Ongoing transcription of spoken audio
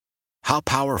How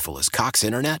powerful is Cox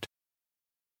Internet?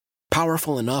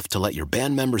 Powerful enough to let your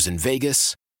band members in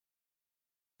Vegas,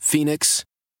 Phoenix,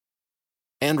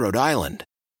 and Rhode Island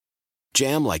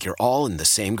jam like you're all in the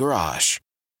same garage.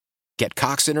 Get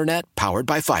Cox Internet powered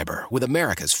by fiber with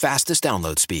America's fastest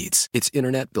download speeds. It's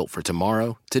internet built for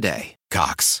tomorrow, today.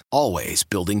 Cox, always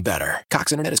building better.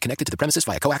 Cox Internet is connected to the premises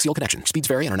via coaxial connection. Speeds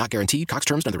vary and are not guaranteed. Cox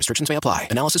terms and other restrictions may apply.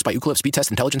 Analysis by Ookla Speed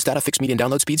Test Intelligence Data. Fixed median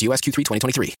download speeds. US Q3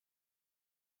 2023.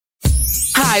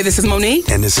 Hi, this is Monique.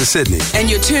 And this is Sydney. And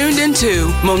you're tuned into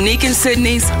Monique and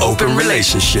Sydney's Open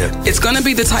Relationship. It's going to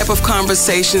be the type of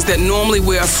conversations that normally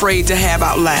we're afraid to have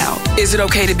out loud. Is it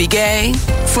okay to be gay?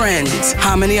 Friends,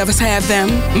 how many of us have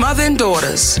them? Mother and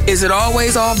daughters, is it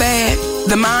always all bad?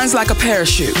 The mind's like a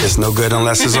parachute. It's no good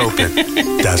unless it's open.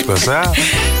 That's what's up.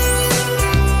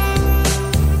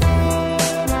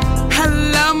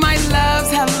 Hello, my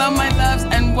loves,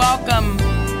 and welcome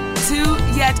to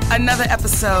yet another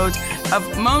episode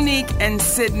of Monique and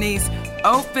Sydney's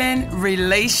Open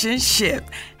Relationship.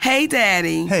 Hey,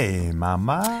 Daddy. Hey,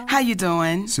 Mama. How you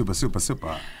doing? Super.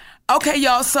 Okay,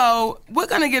 y'all, so we're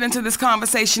going to get into this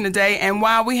conversation today, and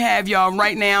while we have y'all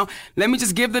right now, let me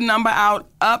just give the number out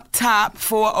up top,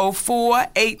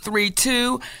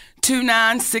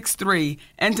 404-832-2963.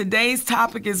 And today's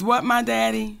topic is what, my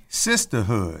daddy?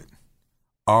 Sisterhood.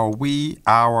 Are we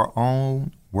our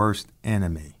own worst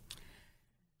enemy?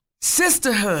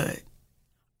 Sisterhood.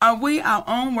 Are we our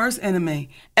own worst enemy?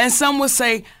 And some would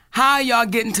say, how are y'all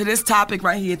getting to this topic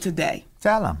right here today?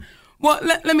 Tell them. Well,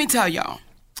 let me tell y'all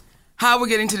how we're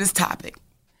getting to this topic.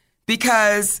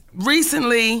 Because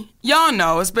recently, y'all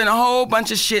know, it's been a whole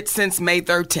bunch of shit since May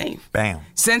 13th. Bam.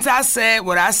 Since I said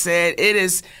what I said, it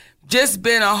has just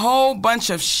been a whole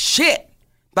bunch of shit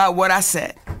about what I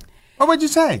said. What would you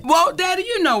say? Well, Daddy,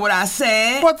 you know what I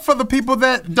said. But for the people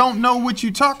that don't know what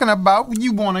you're talking about,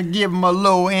 you want to give them a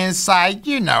little insight,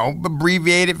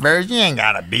 abbreviated version. You ain't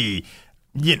got to be,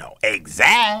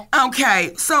 exact.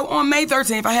 Okay, so on May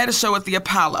 13th, I had a show at the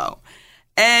Apollo.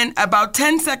 And about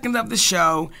 10 seconds of the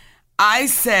show, I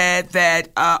said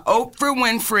that Oprah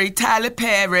Winfrey, Tyler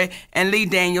Perry, and Lee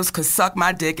Daniels could suck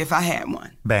my dick if I had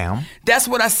one. Bam. That's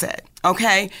what I said,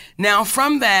 okay? Now,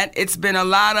 from that, it's been a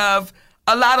lot of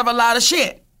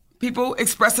shit. People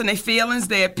expressing their feelings,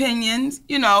 their opinions,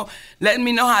 letting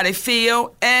me know how they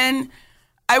feel. And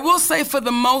I will say for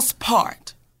the most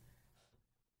part,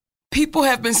 people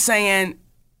have been saying,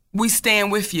 we stand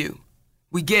with you.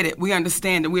 We get it. We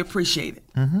understand it. We appreciate it.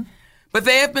 Mm-hmm. But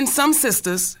there have been some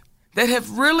sisters that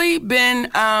have really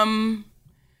been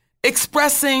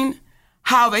expressing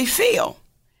how they feel.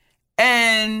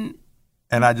 And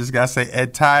I just got to say,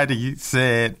 Ed Tidy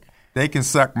said, they can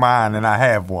suck mine, and I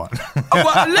have one.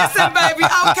 Well, listen, baby.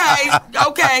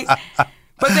 Okay.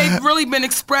 But they've really been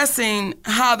expressing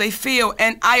how they feel,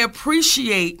 and I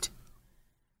appreciate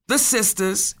the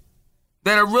sisters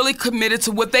that are really committed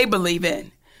to what they believe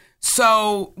in.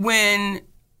 So when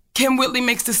Kim Whitley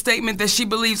makes the statement that she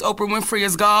believes Oprah Winfrey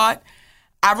is God,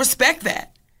 I respect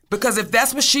that. Because if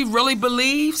that's what she really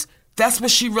believes, that's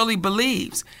what she really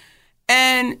believes.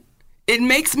 And it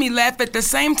makes me laugh at the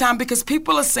same time because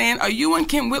people are saying, are you and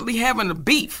Kim Whitley having a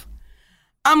beef?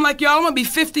 I'm like, y'all, I'm going to be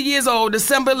 50 years old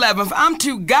December 11th. I'm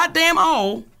too goddamn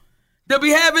old to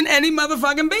be having any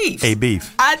motherfucking beef. A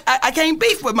beef. I can't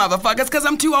beef with motherfuckers because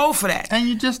I'm too old for that. And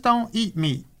you just don't eat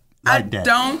meat like that. I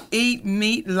don't eat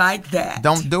meat like that.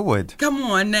 Don't do it. Come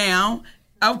on now.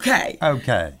 Okay.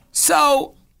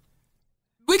 So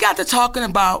we got to talking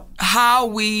about how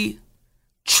we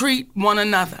treat one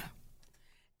another.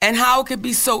 And how it could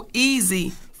be so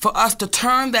easy for us to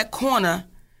turn that corner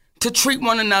to treat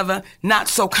one another not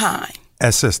so kind.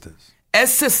 As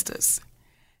sisters.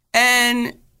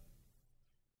 And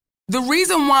the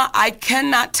reason why I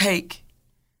cannot take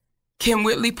Kim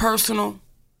Whitley personal,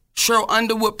 Cheryl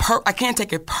Underwood, I can't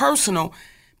take it personal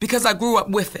because I grew up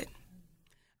with it.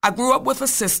 I grew up with a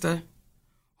sister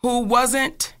who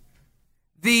wasn't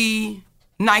the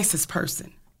nicest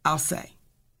person, I'll say.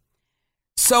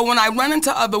 So when I run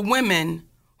into other women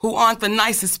who aren't the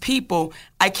nicest people,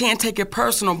 I can't take it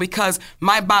personal because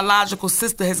my biological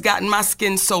sister has gotten my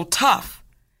skin so tough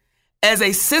as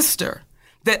a sister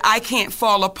that I can't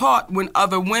fall apart when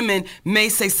other women may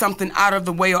say something out of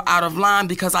the way or out of line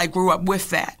because I grew up with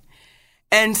that.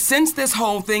 And since this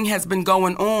whole thing has been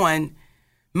going on,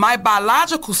 my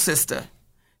biological sister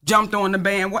jumped on the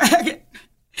bandwagon.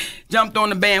 Jumped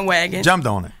on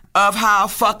it. Of how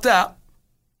fucked up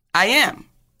I am.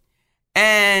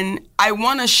 And I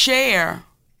want to share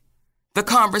the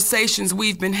conversations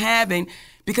we've been having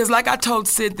because like I told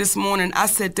Sid this morning, I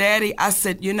said, Daddy,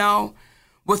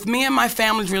 with me and my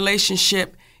family's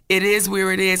relationship, It is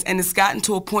where it is, and it's gotten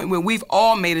to a point where we've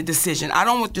all made a decision. I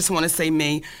don't just want to say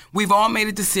me. We've all made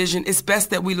a decision. It's best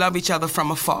that we love each other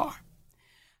from afar.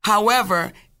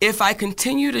 However, if I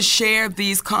continue to share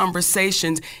these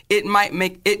conversations, it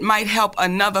might help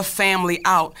another family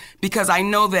out, because I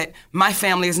know that my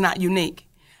family is not unique.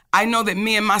 I know that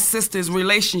me and my sister's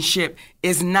relationship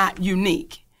is not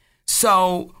unique.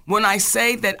 So when I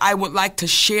say that I would like to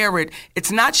share it,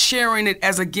 it's not sharing it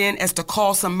as to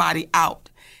call somebody out.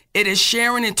 It is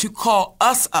sharing it to call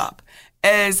us up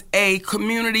as a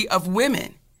community of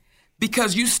women,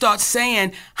 because you start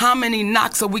saying, how many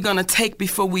knocks are we going to take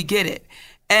before we get it?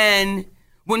 And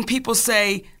when people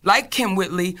say, like Kim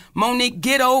Whitley, Monique,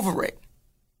 get over it.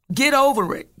 Get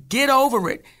over it. Get over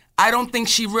it. I don't think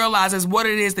she realizes what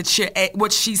it is that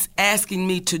what she's asking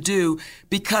me to do,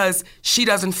 because she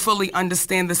doesn't fully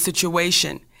understand the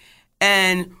situation.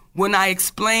 And when I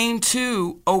explained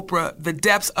to Oprah the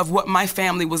depths of what my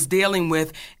family was dealing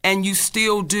with, and you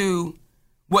still do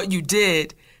what you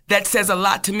did, that says a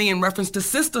lot to me in reference to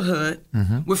sisterhood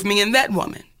with me and that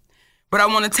woman. But I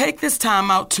want to take this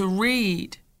time out to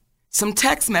read some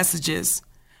text messages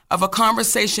of a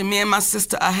conversation me and my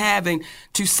sister are having,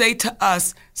 to say to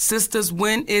us, sisters,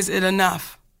 when is it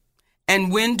enough?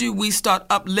 And when do we start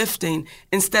uplifting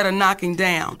instead of knocking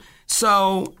down?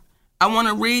 So I want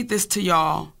to read this to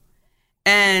y'all.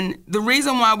 And the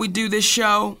reason why we do this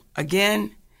show,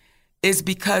 again, is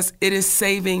because it is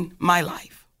saving my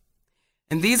life.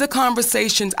 And these are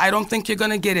conversations I don't think you're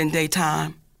going to get in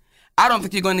daytime. I don't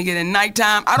think you're going to get in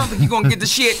nighttime. I don't think you're going to get the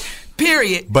shit,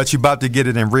 period. But you're about to get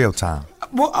it in real time.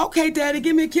 Well, okay, Daddy,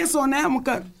 give me a kiss on that one,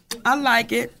 'cause I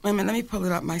like it. Wait a minute, let me pull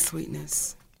it up, my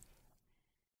sweetness.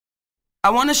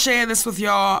 I want to share this with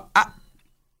y'all.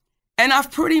 And I've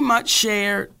pretty much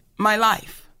shared my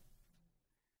life,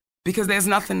 because there's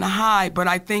nothing to hide. But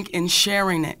I think in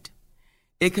sharing it,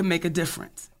 it can make a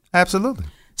difference. Absolutely.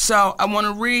 So I want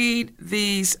to read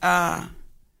these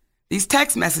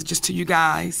text messages to you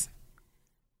guys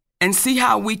and see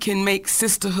how we can make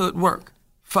sisterhood work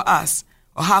for us,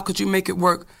 or how could you make it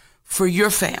work for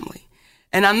your family.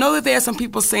 And I know that there are some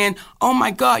people saying, oh my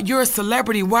God, you're a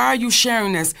celebrity. Why are you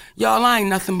sharing this? Y'all, I ain't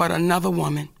nothing but another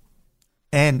woman.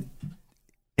 And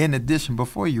in addition,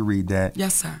 before you read that,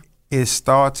 yes, sir, it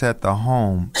starts at the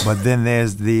home, but then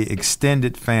there's the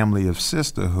extended family of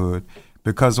sisterhood,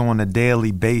 because on a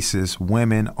daily basis,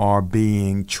 women are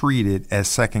being treated as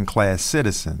second-class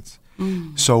citizens.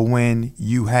 So when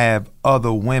you have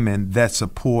other women that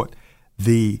support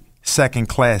the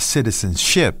second-class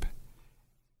citizenship,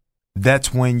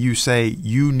 that's when you say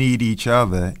you need each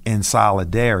other in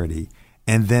solidarity.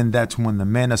 And then that's when the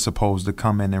men are supposed to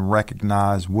come in and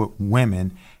recognize what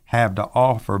women have to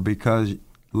offer, because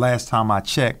last time I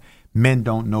checked, men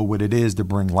don't know what it is to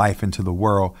bring life into the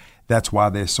world. That's why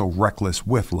they're so reckless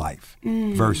with life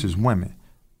versus women.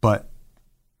 But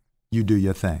you do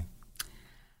your thing.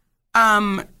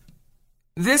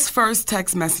 This first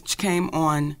text message came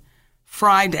on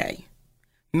Friday,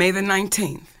 May the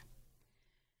 19th.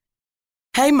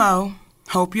 Hey, Mo,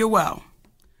 hope you're well.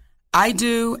 I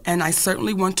do, and I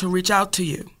certainly want to reach out to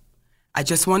you. I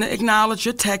just want to acknowledge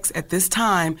your text at this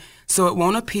time so it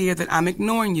won't appear that I'm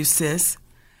ignoring you, sis.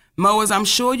 Mo, as I'm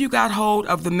sure you got hold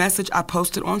of the message I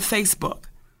posted on Facebook.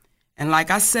 And like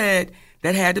I said,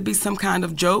 that had to be some kind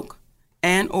of joke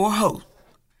and or hope,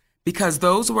 because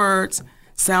those words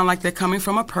sound like they're coming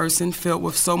from a person filled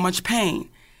with so much pain.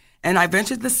 And I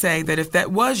ventured to say that if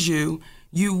that was you,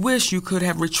 you wish you could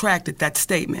have retracted that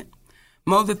statement.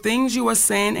 Mo, the things you are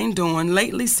saying and doing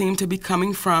lately don't seem to be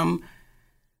coming from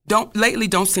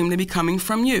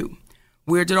you.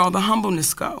 Where did all the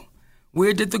humbleness go?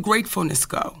 Where did the gratefulness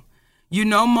go? You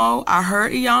know, Mo, I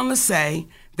heard Iyanla say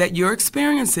that your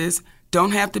experiences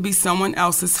don't have to be someone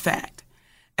else's fact.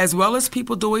 As well as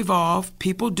people do evolve,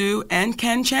 people do and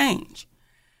can change.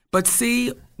 But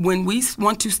see, when we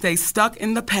want to stay stuck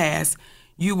in the past,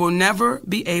 you will never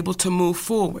be able to move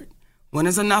forward. When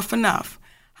is enough enough?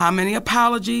 How many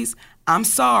apologies, I'm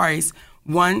sorries,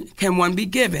 can one be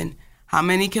given? How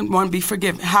many can one be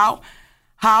forgiven? How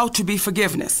to be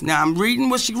forgiveness. Now I'm reading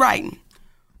what she's writing.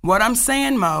 What I'm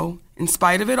saying, Mo, in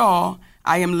spite of it all,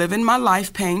 I am living my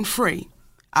life pain-free.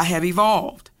 I have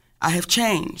evolved. I have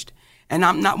changed. And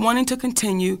I'm not wanting to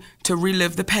continue to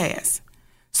relive the past.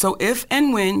 So if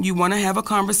and when you want to have a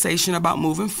conversation about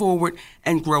moving forward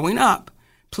and growing up,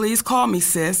 please call me,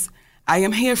 sis. I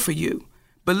am here for you.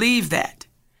 Believe that.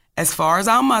 As far as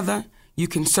our mother, you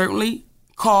can certainly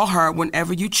call her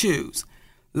whenever you choose.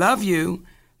 Love you.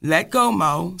 Let go,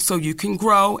 Mo, so you can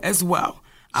grow as well.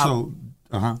 Oh,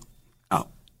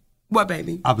 what,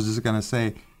 baby? I was just going to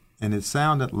say, And it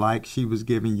sounded like she was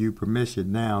giving you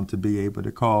permission now to be able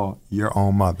to call your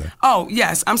own mother. Oh,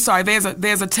 yes. I'm sorry. There's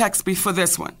a text before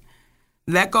this one.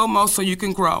 Let go, Mo, so you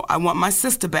can grow. I want my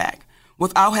sister back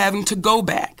without having to go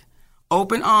back.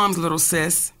 Open arms, little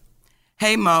sis.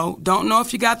 Hey, Mo, don't know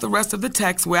if you got the rest of the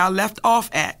text where I left off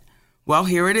at. Well,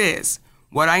 here it is.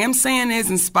 What I am saying is,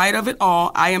 in spite of it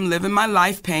all, I am living my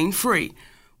life pain-free,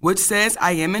 which says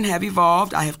I am and have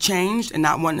evolved, I have changed, and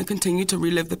not wanting to continue to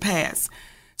relive the past.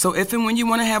 So if and when you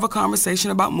want to have a conversation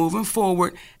about moving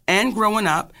forward and growing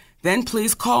up, then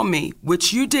please call me,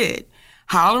 which you did,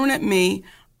 hollering at me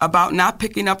about not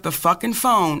picking up the fucking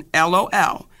phone,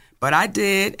 LOL. But I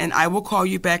did, and I will call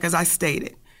you back as I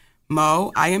stated.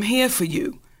 Mo, I am here for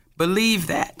you. Believe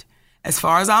that. As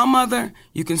far as our mother,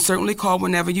 you can certainly call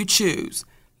whenever you choose.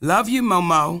 Love you,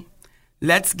 Momo.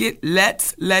 Let's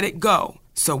let it go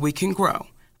so we can grow.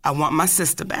 I want my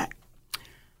sister back.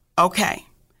 Okay.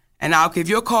 And I'll give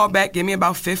you a call back. Give me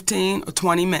about 15 or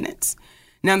 20 minutes.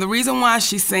 Now, the reason why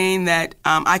she's saying that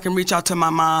I can reach out to my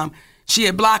mom, she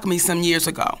had blocked me some years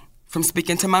ago from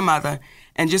speaking to my mother,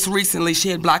 and just recently she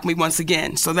had blocked me once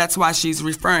again, so that's why she's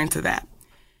referring to that.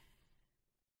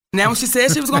 Now, when she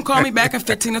said she was going to call me back in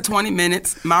 15 or 20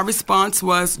 minutes, my response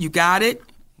was, you got it,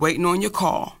 waiting on your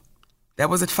call. That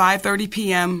was at 5:30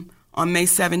 p.m. on May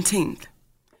 17th.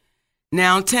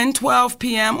 Now, 10:12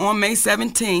 p.m. on May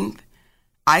 17th,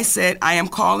 I said, I am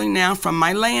calling now from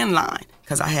my landline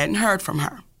because I hadn't heard from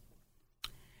her.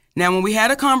 Now, when we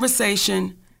had a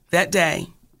conversation that day,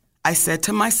 I said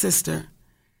to my sister,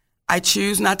 I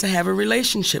choose not to have a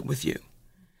relationship with you.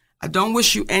 I don't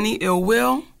wish you any ill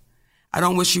will. I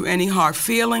don't wish you any hard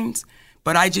feelings,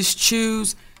 but I just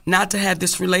choose not to have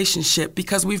this relationship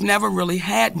because we've never really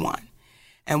had one.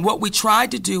 And what we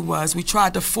tried to do was we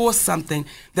tried to force something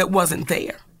that wasn't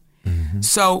there. Mm-hmm.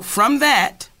 So from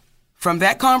that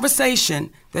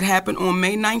conversation that happened on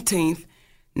May 19th,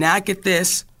 now I get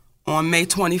this on May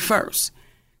 21st.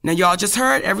 Now, y'all just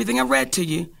heard everything I read to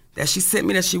you that she sent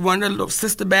me, that she wanted her little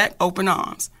sister back, open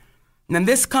arms. Now,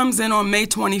 this comes in on May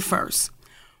 21st.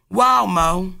 Wow,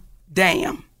 Mo,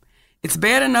 damn. It's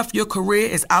bad enough your career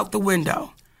is out the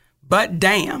window, but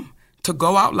damn, to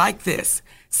go out like this.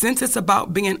 Since it's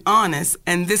about being honest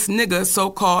and this nigga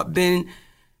so-called been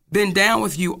down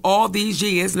with you all these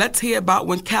years, let's hear about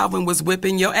when Calvin was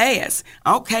whipping your ass.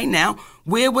 Okay, now,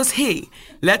 where was he?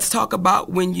 Let's talk about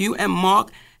when you and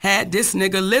Mark had this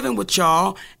nigga living with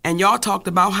y'all and y'all talked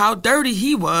about how dirty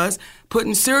he was,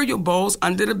 putting cereal bowls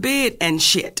under the bed and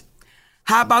shit.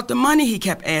 How about the money he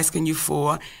kept asking you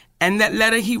for and that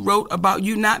letter he wrote about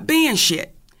you not being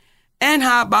shit? And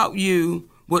how about you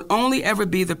would only ever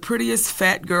be the prettiest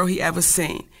fat girl he ever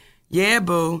seen? Yeah,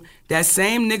 boo, that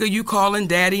same nigga you calling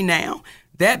daddy now.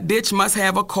 That bitch must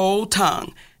have a cold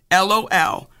tongue.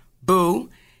 LOL. Boo,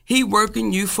 he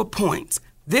working you for points.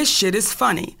 This shit is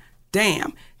funny.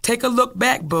 Damn, take a look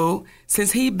back, boo,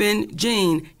 since he been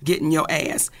Gene getting your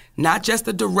ass. Not just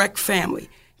a direct family.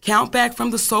 Count back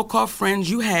from the so-called friends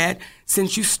you had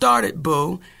since you started,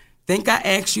 boo. Think I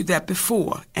asked you that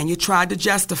before, and you tried to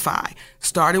justify,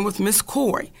 starting with Miss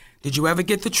Corey. Did you ever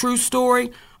get the true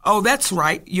story? Oh, that's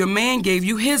right, your man gave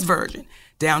you his version.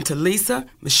 Down to Lisa,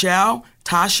 Michelle,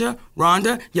 Tasha,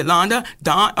 Rhonda, Yolanda,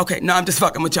 Dawn. Okay, no, I'm just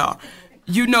fucking with y'all.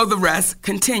 You know the rest.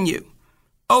 Continue.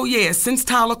 Oh yeah, since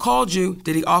Tyler called you,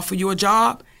 did he offer you a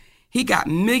job? He got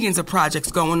millions of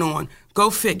projects going on.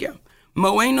 Go figure.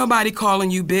 Mo, ain't nobody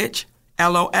calling you bitch.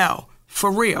 LOL.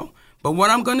 For real. But what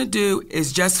I'm gonna do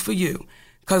is just for you.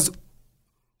 Cause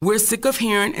we're sick of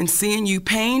hearing and seeing you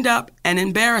pained up and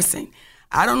embarrassing.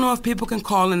 I don't know if people can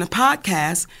call in the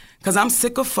podcast because I'm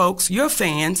sick of folks, your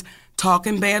fans,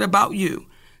 talking bad about you.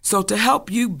 So to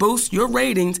help you boost your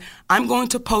ratings, I'm going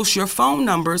to post your phone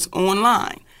numbers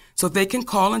online so they can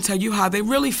call and tell you how they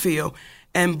really feel.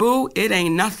 And boo, it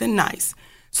ain't nothing nice.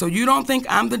 So you don't think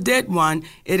I'm the dead one.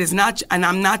 It is not, and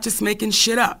I'm not just making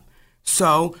shit up.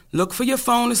 So look for your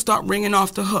phone to start ringing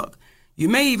off the hook. You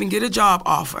may even get a job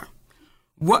offer.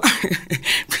 What,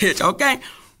 bitch, okay?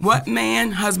 What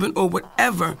man, husband, or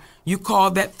whatever you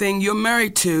call that thing you're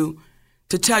married to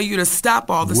tell you to stop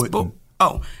all this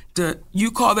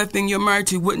you call that thing you're married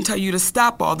to wouldn't tell you to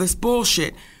stop all this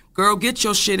bullshit. Girl, get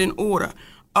your shit in order.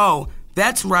 Oh,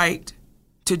 that's right.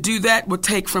 To do that would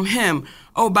take from him.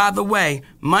 Oh, by the way,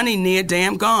 money near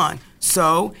damn gone.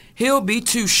 So he'll be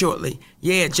too shortly.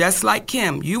 Yeah, just like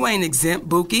Kim. You ain't exempt,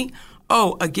 Bookie.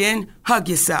 Oh, again, hug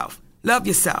yourself. Love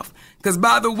yourself. Because,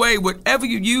 by the way, whatever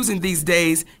you're using these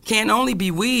days can't only be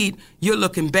weed. You're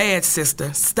looking bad,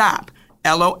 sister. Stop.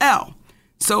 LOL.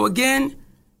 So, again,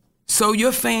 so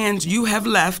your fans you have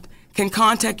left can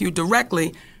contact you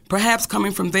directly. Perhaps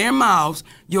coming from their mouths,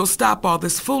 you'll stop all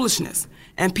this foolishness.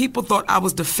 And people thought I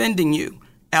was defending you.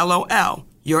 LOL.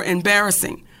 You're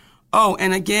embarrassing. Oh,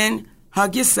 and again,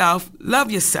 hug yourself, love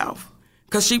yourself.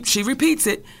 Because she repeats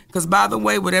it, because by the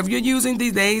way, whatever you're using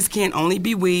these days can't only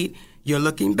be weed. You're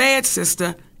looking bad,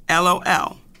 sister.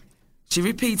 LOL. She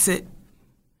repeats it.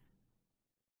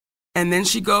 And then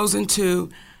she goes into,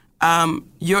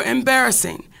 you're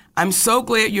embarrassing. I'm so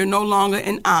glad you're no longer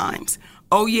in IMS.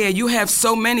 Oh yeah, you have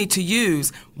so many to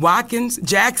use. Watkins,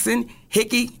 Jackson,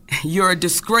 Hickey, you're a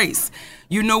disgrace.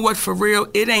 You know what, for real,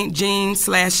 it ain't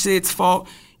Gene/Sid's fault.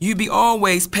 You be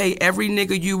always pay every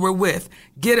nigga you were with.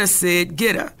 Get her, Sid,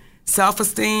 get her.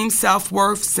 Self-esteem,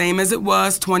 self-worth, same as it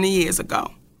was 20 years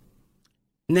ago.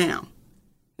 Now,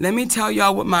 let me tell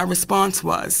y'all what my response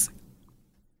was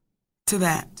to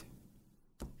that.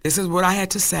 This is what I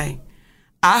had to say.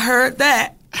 I heard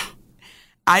that.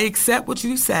 I accept what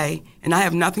you say, and I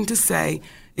have nothing to say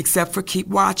except for keep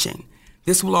watching.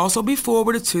 This will also be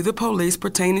forwarded to the police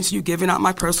pertaining to you giving out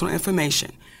my personal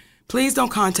information. Please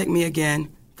don't contact me again.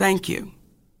 Thank you.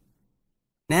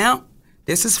 Now,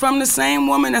 this is from the same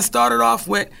woman that started off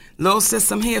with, "Little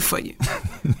sis, I'm here for you."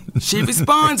 She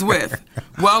responds with,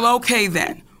 "Well, okay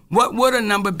then. What would a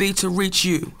number be to reach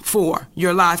you for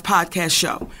your live podcast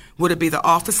show? Would it be the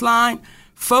office line?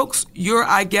 Folks, your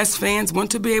I Guess fans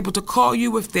want to be able to call you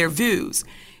with their views.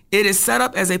 It is set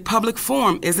up as a public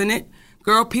forum, isn't it?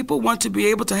 Girl, people want to be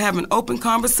able to have an open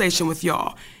conversation with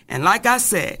y'all. And like I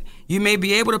said, you may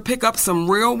be able to pick up some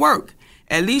real work.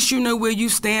 At least you know where you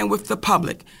stand with the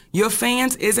public. Your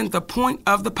fans isn't the point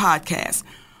of the podcast.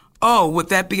 Oh, would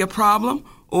that be a problem?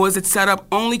 Or is it set up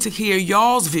only to hear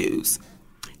y'all's views?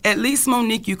 At least,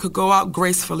 Monique, you could go out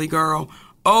gracefully, girl.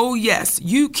 Oh, yes,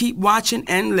 you keep watching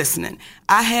and listening.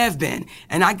 I have been,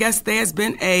 and I guess there's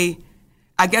been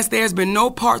no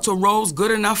parts or roles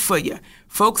good enough for you.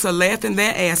 Folks are laughing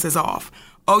their asses off.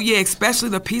 Oh, yeah, especially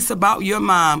the piece about your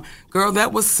mom. Girl,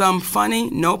 that was some funny,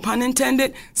 no pun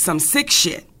intended, some sick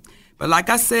shit. But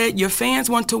like I said, your fans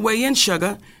want to weigh in,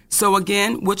 sugar. So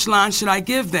again, which line should I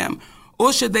give them?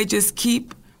 Or should they just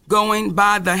keep going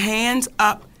by the hands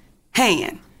up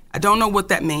hand? I don't know what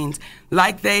that means.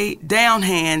 Like they down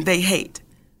hand, they hate.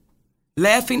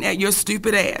 Laughing at your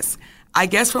stupid ass. I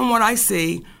guess from what I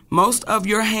see, most of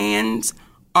your hands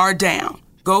are down.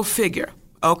 Go figure.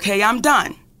 Okay, I'm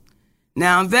done.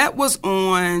 Now that was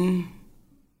on,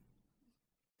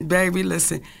 baby,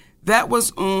 listen, that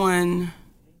was on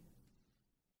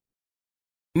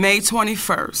May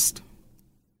 21st.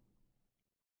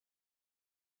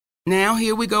 Now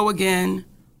here we go again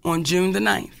on June the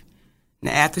 9th.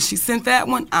 Now, after she sent that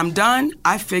one, I'm done.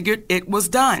 I figured it was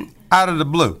done. Out of the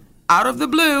blue. Out of the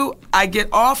blue, I get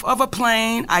off of a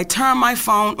plane, I turn my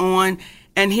phone on,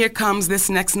 and here comes this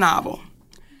next novel.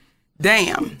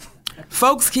 Damn.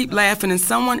 Folks keep laughing, and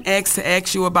someone asks to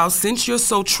ask you about, since you're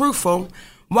so truthful,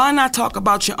 why not talk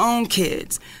about your own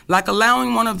kids? Like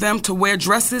allowing one of them to wear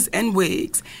dresses and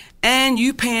wigs, and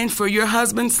you paying for your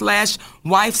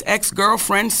husband/wife's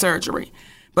ex-girlfriend surgery,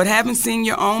 but haven't seen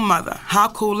your own mother. How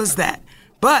cool is that?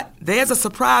 But there's a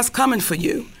surprise coming for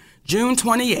you, June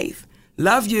 28th.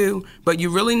 Love you, but you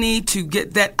really need to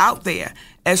get that out there.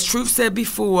 As Truth said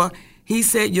before, he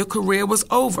said your career was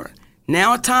over.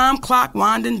 Now a time clock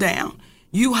winding down.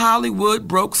 You Hollywood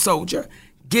broke soldier.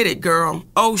 Get it, girl.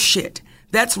 Oh, shit.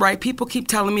 That's right. People keep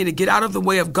telling me to get out of the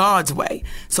way of God's way.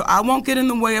 So I won't get in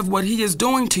the way of what he is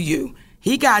doing to you.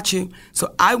 He got you,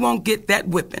 so I won't get that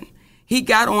whipping. He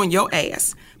got on your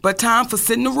ass. But time for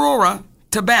Sydney Aurora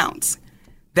to bounce.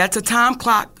 That's a time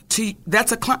clock.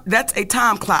 That's a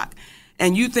time clock.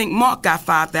 And you think Mark got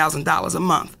 $5,000 a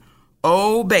month.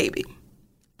 Oh, baby.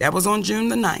 That was on June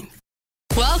the 9th.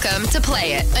 Welcome to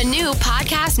Play It, a new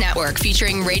podcast network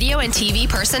featuring radio and TV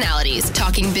personalities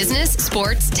talking business,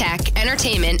 sports, tech,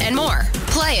 entertainment, and more.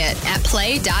 Play it at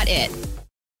play.it.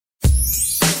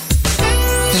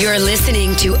 You're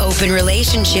listening to Open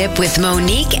Relationship with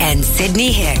Monique and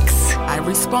Sydney Hicks. I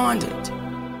responded.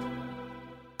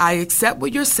 I accept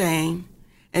what you're saying,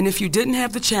 and if you didn't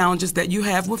have the challenges that you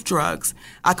have with drugs,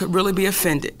 I could really be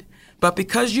offended. But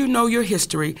because you know your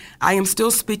history, I am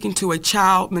still speaking to a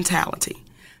child mentality.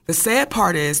 The sad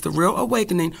part is the real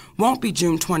awakening won't be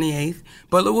June 28th,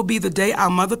 but it will be the day our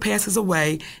mother passes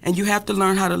away and you have to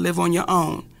learn how to live on your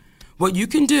own. What you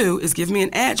can do is give me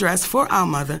an address for our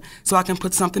mother so I can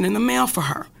put something in the mail for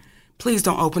her. Please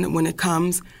don't open it when it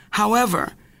comes.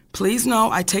 However, please know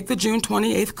I take the June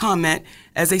 28th comment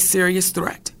as a serious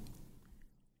threat.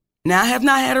 Now, I have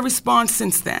not had a response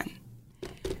since then.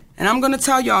 And I'm going to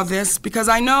tell y'all this because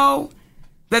I know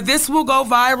that this will go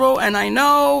viral, and I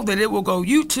know that it will go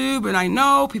YouTube, and I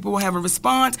know people will have a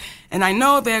response, and I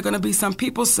know there are going to be some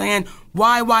people saying,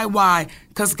 why?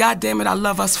 Because goddamn it, I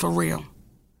love us for real.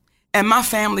 And my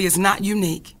family is not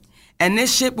unique. And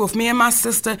this shit with me and my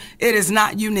sister, it is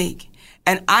not unique.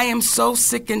 And I am so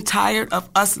sick and tired of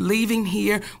us leaving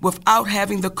here without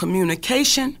having the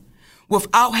communication,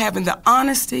 without having the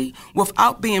honesty,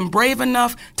 without being brave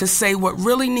enough to say what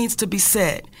really needs to be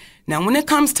said. Now, when it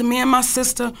comes to me and my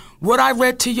sister, what I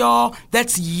read to y'all,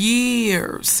 that's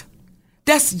years.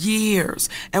 That's years.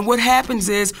 And what happens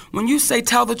is, when you say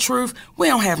tell the truth, we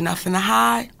don't have nothing to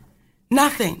hide.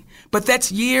 Nothing. But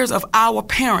that's years of our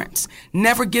parents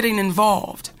never getting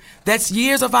involved. That's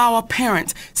years of our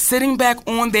parents sitting back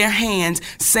on their hands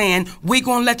saying, we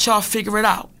gonna let y'all figure it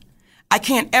out. I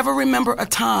can't ever remember a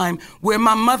time where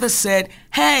my mother said,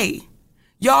 hey,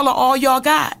 y'all are all y'all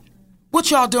got.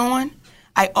 What y'all doing?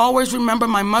 I always remember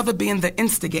my mother being the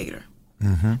instigator.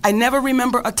 Mm-hmm. I never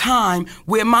remember a time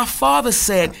where my father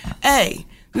said, hey,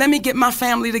 let me get my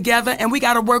family together and we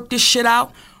got to work this shit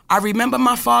out. I remember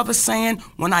my father saying,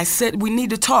 when I said we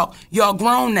need to talk, y'all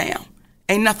grown now.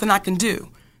 Ain't nothing I can do.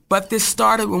 But this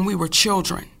started when we were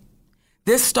children.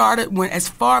 This started when, as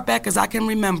far back as I can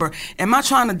remember. Am I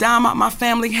trying to dime out my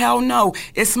family? Hell no.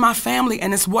 It's my family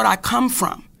and it's what I come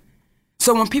from.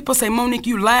 So when people say, Monique,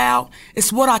 you loud,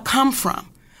 it's what I come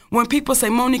from. When people say,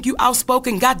 Monique, you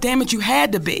outspoken, God damn it, you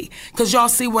had to be, because y'all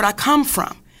see what I come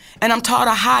from. And I'm tired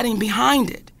of hiding behind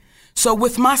it. So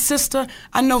with my sister,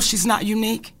 I know she's not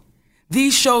unique.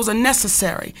 These shows are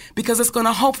necessary because it's going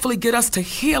to hopefully get us to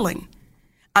healing.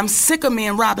 I'm sick of me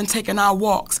and Robin taking our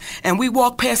walks, and we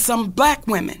walk past some black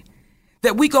women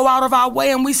that we go out of our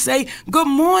way and we say, good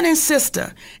morning,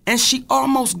 sister. And she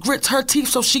almost grits her teeth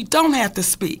so she don't have to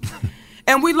speak.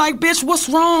 And we like, bitch, what's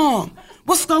wrong?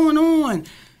 What's going on?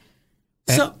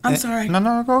 So, I'm sorry.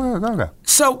 No, go.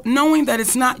 So knowing that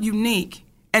it's not unique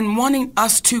and wanting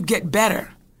us to get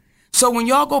better. So when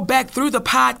y'all go back through the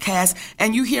podcast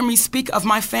and you hear me speak of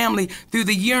my family through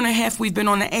the year and a half we've been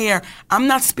on the air, I'm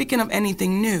not speaking of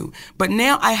anything new. But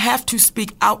now I have to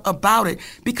speak out about it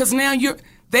because now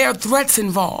there are threats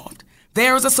involved.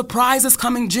 There is a surprise that's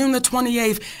coming June the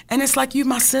 28th, and it's like, you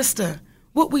my sister.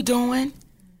 What we doing?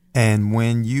 And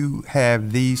when you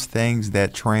have these things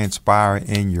that transpire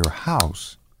in your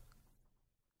house,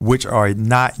 which are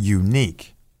not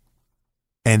unique,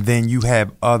 and then you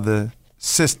have other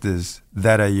sisters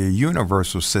that are your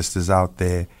universal sisters out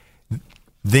there,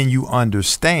 then you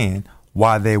understand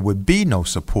why there would be no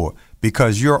support,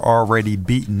 because you're already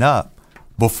beaten up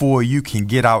before you can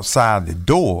get outside the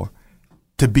door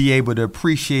to be able to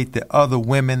appreciate the other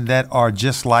women that are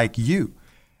just like you.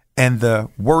 And the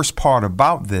worst part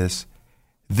about this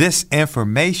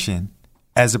information,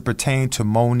 as it pertained to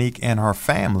Monique and her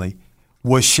family,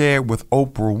 was shared with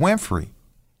Oprah Winfrey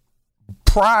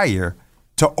prior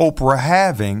to Oprah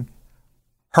having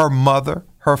her mother,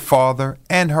 her father,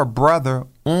 and her brother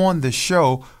on the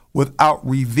show without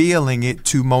revealing it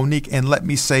to Monique. And let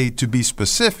me say, to be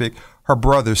specific, her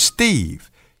brother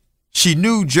Steve. She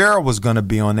knew Gerald was going to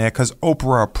be on there because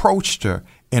Oprah approached her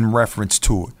in reference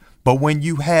to it. But when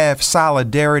you have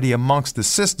solidarity amongst the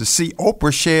sisters, see,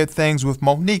 Oprah shared things with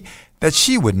Monique that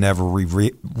she would never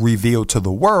reveal to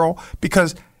the world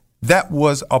because that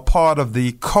was a part of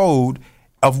the code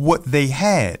of what they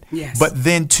had. Yes. But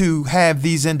then to have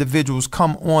these individuals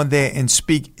come on there and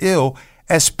speak ill,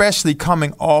 especially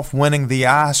coming off winning the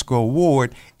Oscar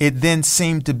award, it then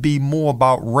seemed to be more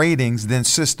about ratings than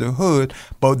sisterhood.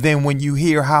 But then when you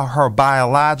hear how her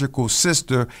biological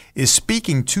sister is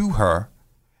speaking to her,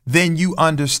 then you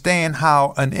understand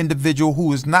how an individual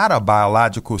who is not a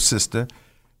biological sister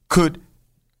could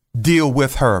deal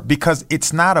with her, because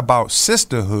it's not about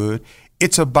sisterhood.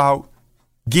 It's about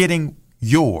getting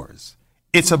yours.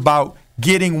 It's about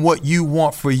getting what you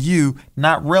want for you,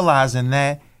 not realizing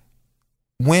that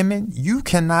women, you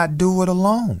cannot do it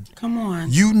alone. Come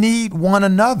on. You need one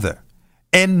another.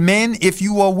 And men, if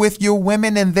you are with your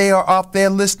women and they are out there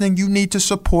listening, you need to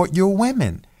support your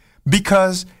women,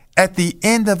 because at the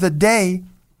end of the day,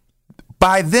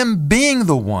 by them being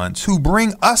the ones who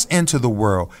bring us into the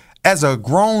world, as a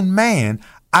grown man,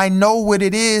 I know what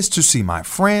it is to see my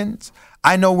friends.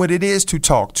 I know what it is to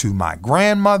talk to my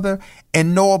grandmother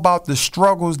and know about the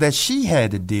struggles that she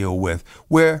had to deal with,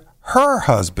 where her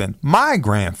husband, my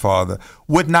grandfather,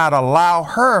 would not allow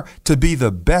her to be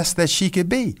the best that she could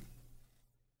be.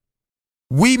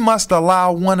 We must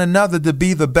allow one another to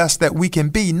be the best that we can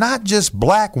be, not just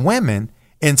black women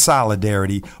in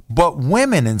solidarity, but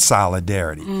women in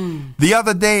solidarity. The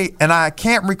other day, and I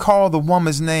can't recall the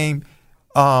woman's name,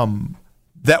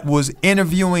 that was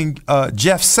interviewing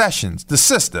Jeff Sessions, the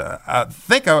sister. I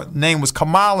think her name was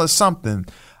Kamala something.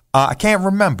 I can't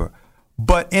remember.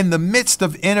 But in the midst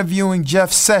of interviewing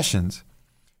Jeff Sessions,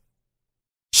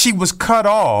 she was cut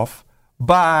off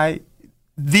by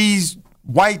these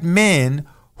white men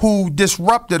who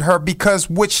disrupted her because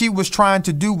what she was trying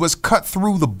to do was cut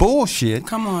through the bullshit.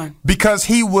 Come on. Because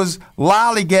he was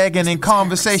lollygagging in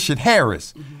conversation,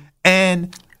 Harris. Mm-hmm.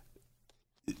 And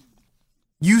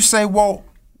you say, well,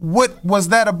 what was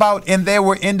that about? And there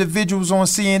were individuals on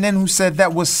CNN who said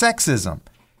that was sexism.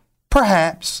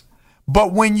 Perhaps.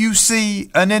 But when you see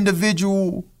an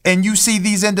individual and you see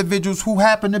these individuals who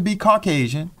happen to be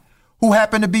Caucasian, who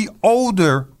happen to be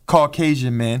older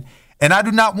Caucasian men, and I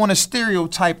do not want to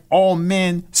stereotype all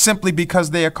men simply because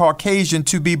they are Caucasian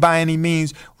to be by any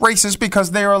means racist,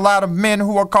 because there are a lot of men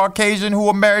who are Caucasian who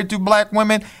are married to black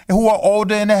women and who are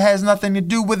older, and it has nothing to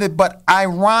do with it. But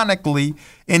ironically,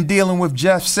 in dealing with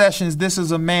Jeff Sessions, this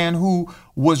is a man who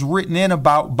was written in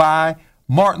about by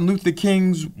Martin Luther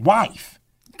King's wife,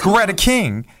 Coretta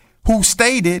King, who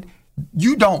stated,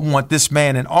 you don't want this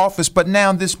man in office, but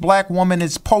now this black woman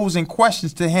is posing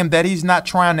questions to him that he's not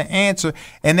trying to answer,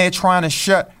 and they're trying to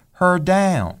shut her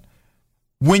down.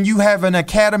 When you have an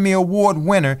Academy Award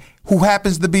winner who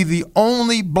happens to be the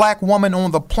only black woman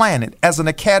on the planet as an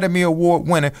Academy Award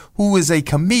winner who is a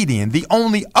comedian, the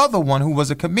only other one who was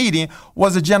a comedian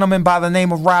was a gentleman by the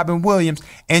name of Robin Williams,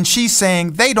 and she's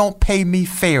saying they don't pay me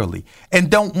fairly and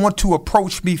don't want to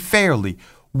approach me fairly.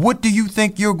 What do you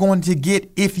think you're going to get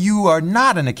if you are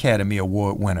not an Academy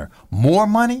Award winner? More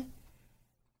money?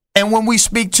 And when we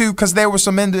speak to, because there were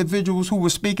some individuals who were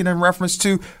speaking in reference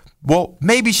to, well,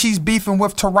 maybe she's beefing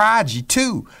with Taraji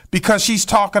too, because she's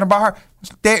talking about her.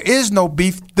 There is no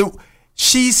beef.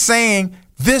 She's saying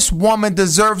this woman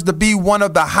deserves to be one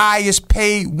of the highest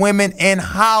paid women in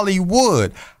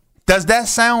Hollywood. Does that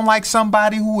sound like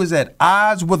somebody who is at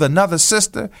odds with another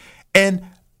sister? And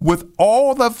with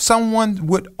all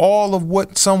of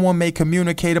what someone may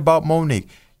communicate about Monique,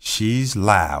 she's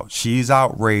loud, she's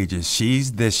outrageous,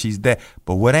 she's this, she's that.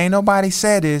 But what ain't nobody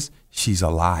said is she's a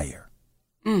liar.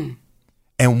 Mm.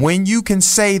 And when you can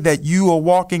say that you are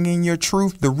walking in your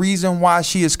truth, the reason why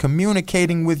she is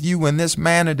communicating with you in this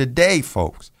manner today,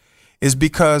 folks, is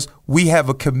because we have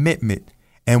a commitment.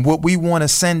 And what we want to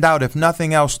send out, if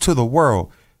nothing else, to the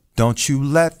world, don't you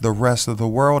let the rest of the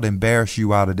world embarrass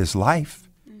you out of this life.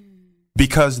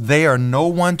 Because they are no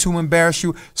one to embarrass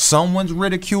you. Someone's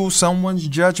ridicule, someone's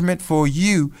judgment for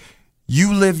you.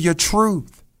 You live your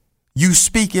truth. You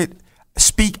speak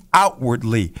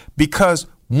outwardly. Because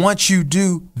once you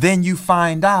do, then you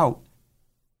find out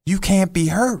you can't be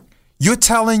hurt. You're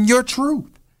telling your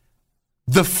truth.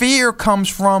 The fear comes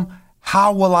from,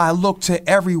 how will I look to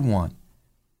everyone?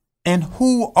 And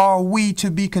who are we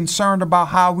to be concerned about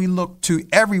how we look to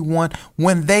everyone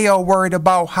when they are worried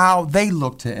about how they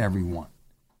look to everyone?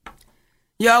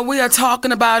 Y'all, we are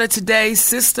talking about it today.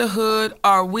 Sisterhood,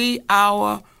 are we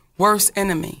our worst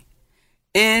enemy?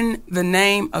 In the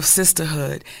name of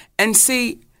sisterhood. And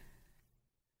see,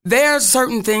 there are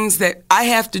certain things that I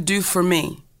have to do for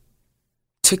me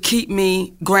to keep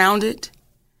me grounded,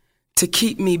 to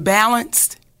keep me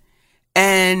balanced.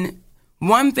 And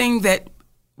one thing that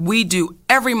we do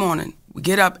every morning, we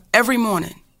get up every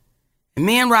morning, and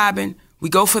me and Robin, we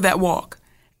go for that walk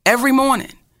every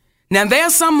morning. Now, there are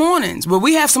some mornings where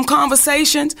we have some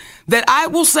conversations that I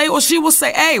will say, or she will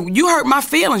say, hey, you hurt my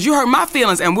feelings,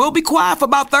 and we'll be quiet for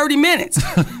about 30 minutes.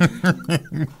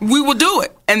 We will do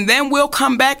it. And then we'll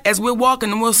come back as we're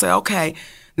walking and we'll say, okay,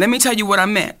 let me tell you what I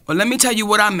meant, or let me tell you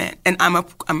what I meant. And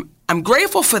I'm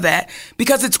grateful for that,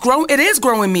 because it is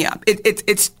growing me up.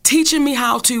 It's teaching me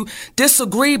how to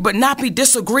disagree, but not be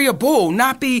disagreeable,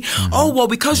 not be, oh, well,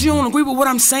 because you don't agree with what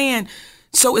I'm saying.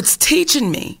 So it's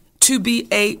teaching me to be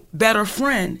a better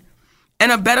friend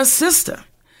and a better sister.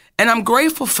 And I'm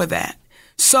grateful for that.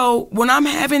 So when I'm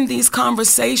having these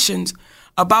conversations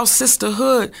about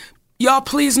sisterhood, y'all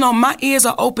please know my ears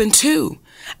are open too.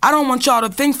 I don't want y'all to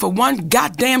think for one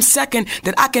goddamn second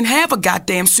that I can have a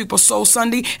goddamn Super Soul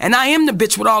Sunday and I am the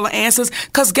bitch with all the answers,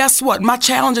 because guess what? My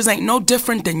challenges ain't no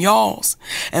different than y'all's.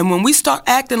 And when we start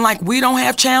acting like we don't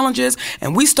have challenges,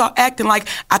 and we start acting like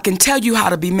I can tell you how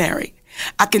to be married,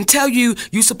 I can tell you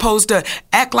you're supposed to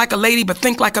act like a lady but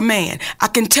think like a man, I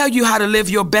can tell you how to live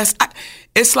your best.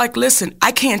 It's like, listen,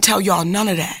 I can't tell y'all none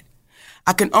of that.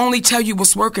 I can only tell you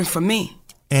what's working for me.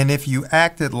 And if you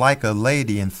acted like a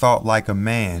lady and thought like a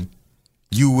man,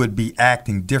 you would be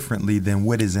acting differently than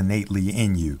what is innately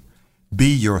in you.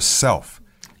 Be yourself.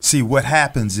 See, what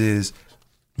happens is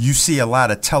you see a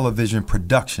lot of television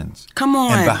productions. Come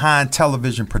on. And behind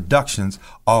television productions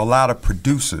are a lot of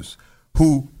producers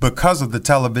who, because of the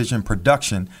television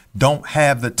production, don't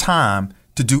have the time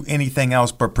to do anything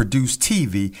else but produce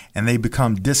TV, and they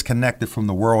become disconnected from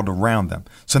the world around them.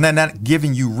 So they're not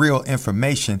giving you real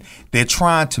information. They're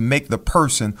trying to make the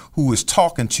person who is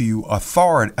talking to you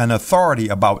an authority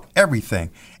about everything.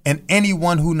 And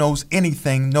anyone who knows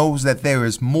anything knows that there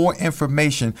is more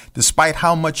information, despite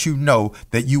how much you know,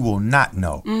 that you will not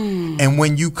know. And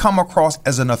when you come across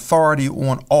as an authority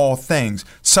on all things,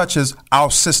 such as our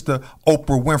sister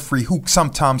Oprah Winfrey, who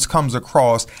sometimes comes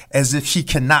across as if she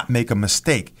cannot make a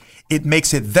mistake, it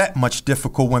makes it that much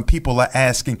difficult when people are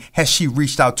asking, has she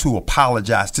reached out to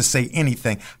apologize, to say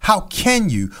anything? How can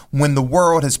you, when the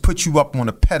world has put you up on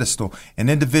a pedestal and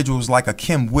individuals like a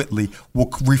Kim Whitley will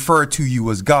refer to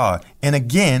you as God? And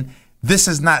again, this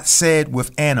is not said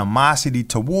with animosity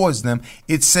towards them.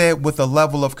 It's said with a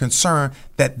level of concern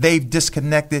that they've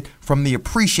disconnected from the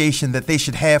appreciation that they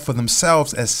should have for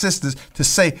themselves as sisters to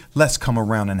say, let's come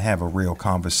around and have a real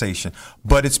conversation.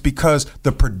 But it's because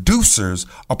the producers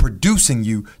are producing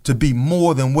you to be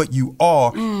more than what you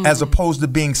are, as opposed to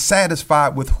being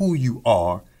satisfied with who you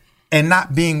are and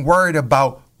not being worried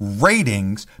about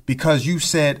ratings, because you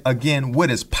said, again,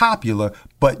 what is popular,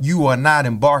 but you are not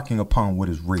embarking upon what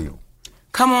is real.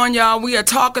 Come on, y'all. We are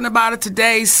talking about it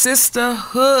today.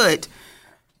 Sisterhood.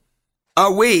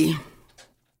 Are we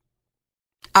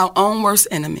our own worst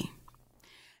enemy?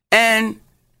 And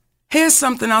here's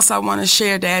something else I want to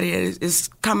share, Daddy, is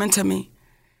coming to me.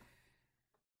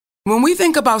 When we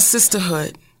think about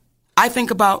sisterhood, I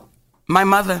think about my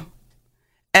mother.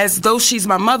 As though she's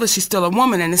my mother, she's still a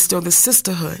woman, and it's still the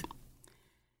sisterhood.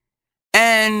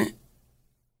 And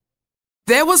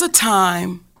there was a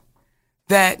time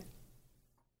that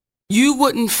you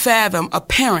wouldn't fathom a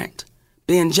parent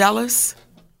being jealous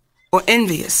or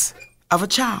envious of a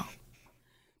child,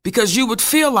 because you would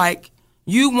feel like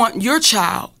you want your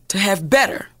child to have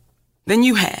better than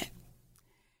you had.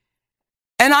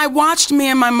 And I watched me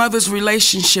and my mother's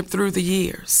relationship through the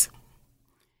years.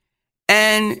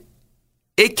 And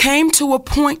it came to a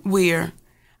point where,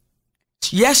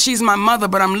 yes, she's my mother,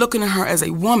 but I'm looking at her as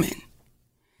a woman.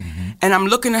 And I'm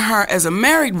looking at her as a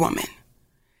married woman.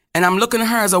 And I'm looking at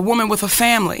her as a woman with a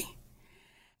family.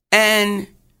 And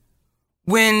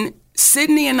when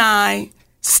Sydney and I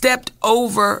stepped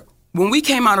over, when we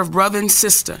came out of brother and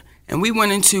sister, and we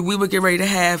would get ready to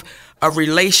have a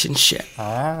relationship.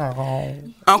 Oh.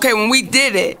 Okay, when we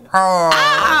did it.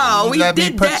 We let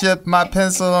me put my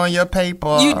pencil on your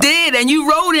paper. You did, and you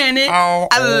wrote in it. Oh.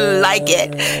 I like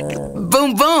it.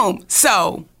 Boom, boom.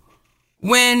 So,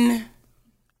 when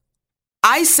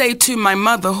I say to my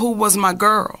mother, who was my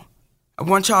girl, I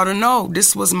want y'all to know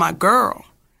this was my girl.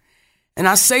 And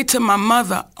I say to my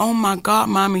mother, oh my God,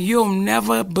 Mommy, you'll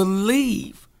never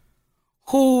believe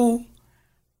who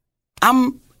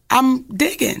I'm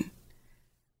digging.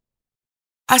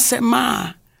 I said,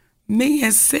 Ma, me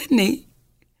and Sydney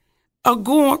are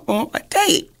going on a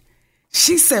date.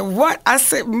 She said, what? I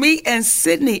said, me and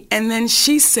Sydney. And then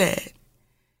she said,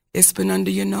 it's been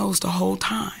under your nose the whole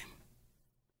time.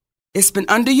 It's been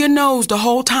under your nose the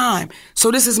whole time.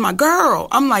 So this is my girl.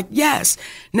 I'm like, yes.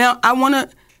 Now,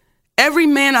 every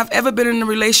man I've ever been in a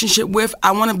relationship with,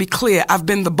 I want to be clear, I've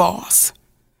been the boss.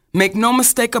 Make no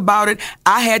mistake about it,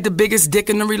 I had the biggest dick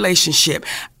in the relationship.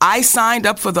 I signed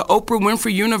up for the Oprah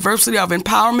Winfrey University of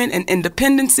Empowerment and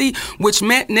Independency, which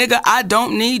meant, nigga, I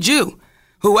don't need you.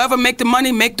 Whoever make the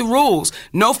money, make the rules.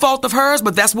 No fault of hers,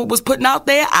 but that's what was putting out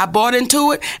there. I bought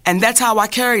into it, and that's how I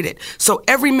carried it. So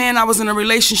every man I was in a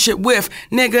relationship with,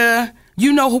 nigga,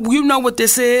 you know what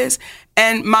this is.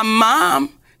 And my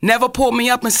mom never pulled me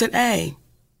up and said, hey,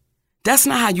 that's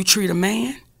not how you treat a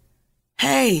man.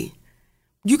 Hey,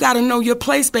 you got to know your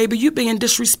place, baby. You being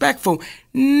disrespectful.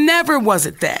 Never was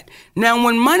it that. Now,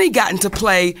 when money got into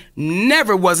play,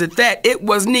 never was it that. It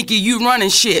was, Nikki, you running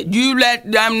shit. You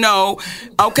let them know,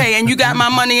 okay, and you got my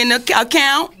money in the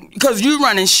account because you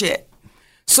running shit.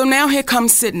 So now here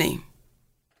comes Sydney.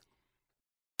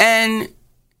 And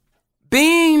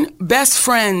being best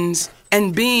friends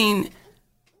and being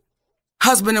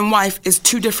husband and wife is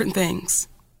two different things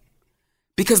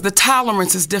because the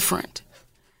tolerance is different.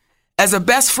 As a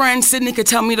best friend, Sydney could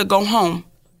tell me to go home.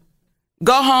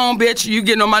 Go home, bitch. You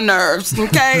getting on my nerves,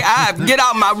 okay? I get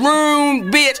out my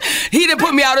room, bitch. He done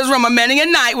put me out of his room a many a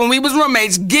night when we was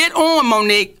roommates. Get on,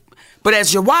 Monique. But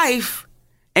as your wife,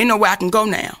 ain't no way I can go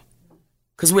now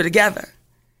because we're together.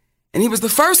 And he was the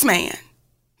first man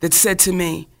that said to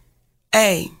me,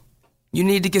 hey, you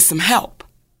need to get some help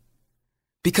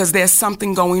because there's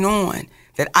something going on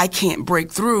that I can't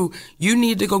break through. You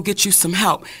need to go get you some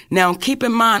help. Now, keep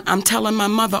in mind, I'm telling my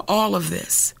mother all of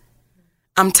this.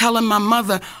 I'm telling my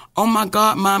mother, oh my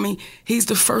God, Mommy, he's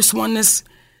the first one that's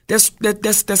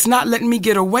not letting me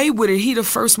get away with it. He the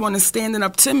first one that's standing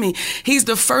up to me. He's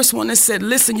the first one that said,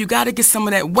 listen, you got to get some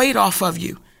of that weight off of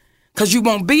you because you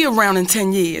won't be around in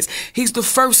 10 years. He's the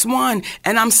first one.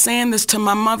 And I'm saying this to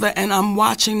my mother, and I'm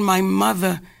watching my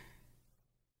mother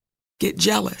get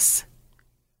jealous.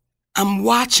 I'm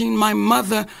watching my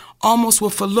mother almost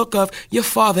with a look of, your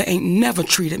father ain't never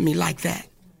treated me like that.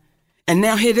 And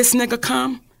now here this nigga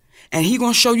come, and he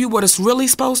gonna show you what it's really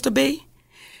supposed to be.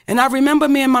 And I remember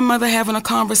me and my mother having a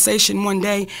conversation one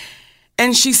day,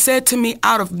 and she said to me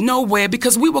out of nowhere,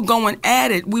 because we were going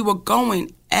at it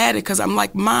because I'm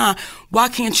like, Ma, why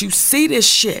can't you see this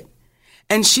shit?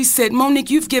 And she said, Monique,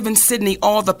 you've given Sydney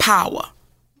all the power.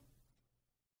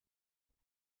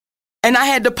 And I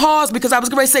had to pause because I was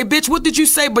going to say, bitch, what did you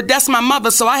say? But that's my mother,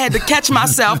 so I had to catch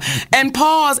myself and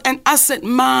pause. And I said,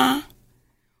 Ma,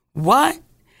 what?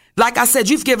 Like I said,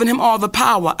 you've given him all the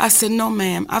power. I said, no,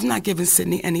 ma'am, I've not given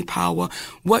Sydney any power.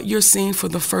 What you're seeing for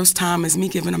the first time is me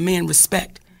giving a man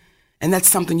respect. And that's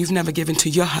something you've never given to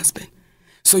your husband.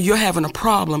 So you're having a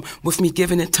problem with me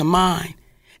giving it to mine.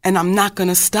 And I'm not going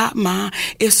to stop, Ma.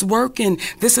 It's working.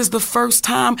 This is the first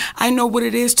time I know what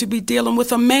it is to be dealing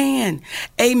with a man.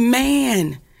 A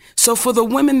man. So for the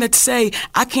women that say,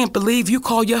 I can't believe you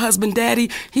call your husband daddy,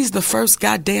 he's the first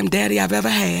goddamn daddy I've ever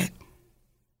had.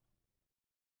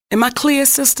 Am I clear,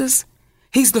 sisters?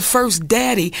 He's the first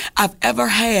daddy I've ever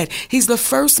had. He's the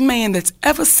first man that's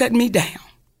ever set me down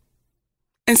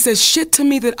and said shit to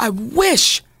me that I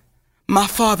wish my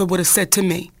father would have said to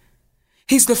me.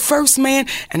 He's the first man,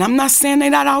 and I'm not saying they're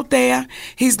not out there.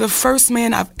 He's the first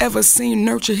man I've ever seen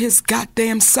nurture his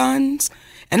goddamn sons.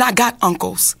 And I got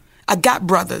uncles. I got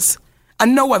brothers. I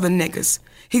know other niggas.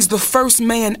 He's the first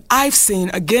man I've seen.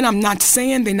 Again, I'm not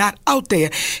saying they're not out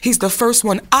there. He's the first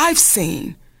one I've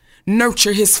seen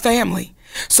nurture his family.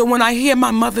 So when I hear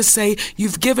my mother say,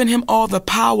 you've given him all the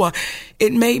power,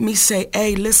 it made me say,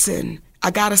 hey, listen,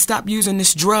 I gotta stop using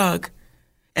this drug.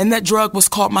 And that drug was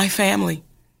called my family.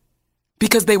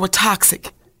 Because they were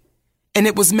toxic, and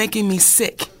it was making me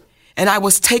sick. And I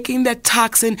was taking that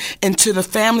toxin into the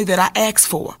family that I asked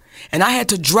for. And I had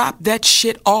to drop that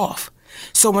shit off.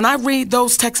 So when I read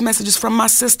those text messages from my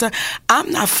sister,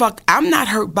 I'm not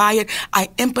hurt by it. I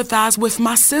empathize with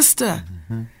my sister.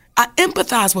 Mm-hmm. I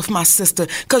empathize with my sister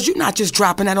because you're not just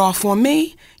dropping that off on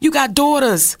me. You got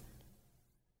daughters.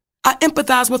 I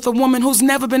empathize with a woman who's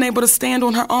never been able to stand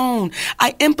on her own.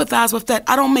 I empathize with that.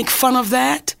 I don't make fun of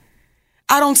that.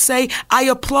 I don't say, I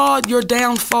applaud your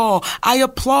downfall. I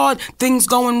applaud things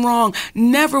going wrong.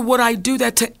 Never would I do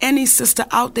that to any sister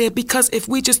out there, because if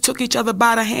we just took each other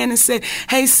by the hand and said,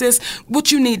 hey, sis,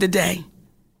 what you need today?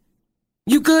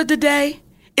 You good today?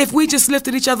 If we just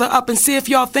lifted each other up and see if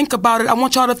y'all think about it, I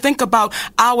want y'all to think about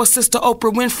our sister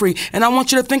Oprah Winfrey, and I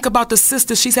want you to think about the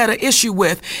sister she's had an issue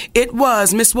with. It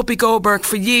was Miss Whoopi Goldberg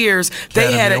for years.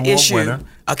 They had an issue.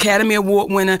 Academy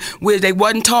Award winner, where they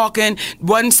wasn't talking,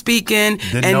 wasn't speaking.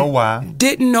 Didn't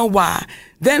know why.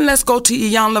 Then let's go to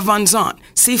Iyanla Vanzant.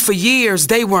 See, for years,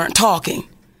 they weren't talking.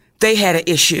 They had an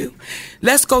issue.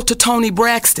 Let's go to Toni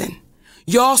Braxton.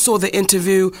 Y'all saw the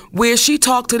interview where she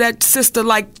talked to that sister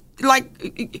like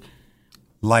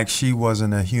she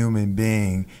wasn't a human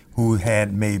being who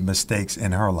had made mistakes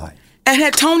in her life. And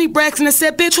had Toni Braxton have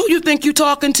said, bitch, who you think you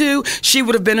talking to? She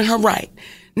would have been in her right.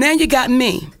 Now you got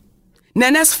me. Now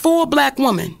that's four black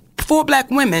women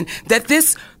that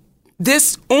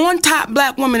this on top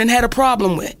black woman had a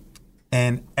problem with.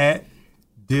 And at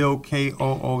Dill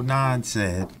K009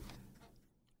 said,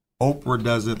 Oprah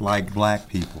doesn't like black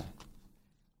people.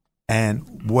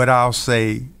 And what I'll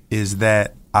say is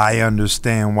that I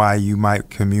understand why you might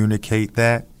communicate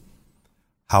that.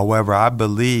 However, I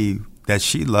believe that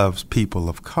she loves people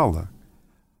of color.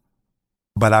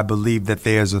 But I believe that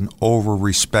there's an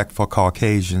over-respect for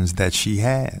Caucasians that she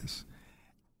has,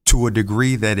 to a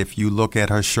degree that if you look at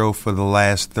her show for the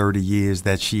last 30 years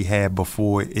that she had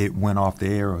before it went off the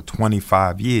air, or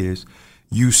 25 years,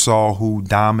 you saw who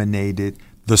dominated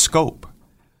the scope.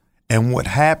 And what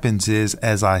happens is,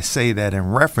 as I say that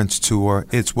in reference to her,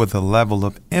 it's with a level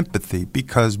of empathy,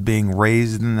 because being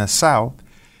raised in the South,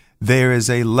 there is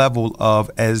a level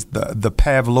of, as the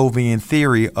Pavlovian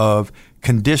theory of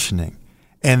conditioning.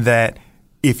 And that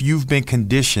if you've been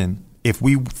conditioned, if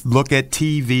we look at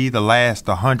TV the last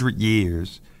 100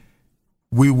 years,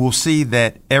 we will see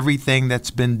that everything that's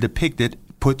been depicted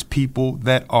puts people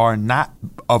that are not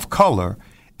of color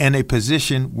in a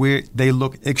position where they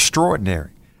look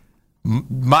extraordinary.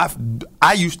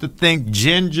 I used to think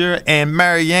Ginger and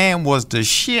Marianne was the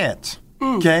shit.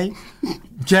 Okay?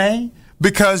 Okay?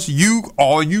 Because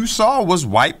all you saw was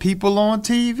white people on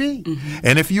TV.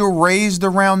 And if you're raised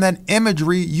around that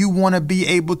imagery, you want to be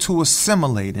able to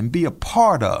assimilate and be a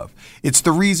part of. It's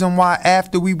the reason why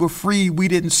after we were free, we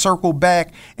didn't circle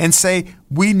back and say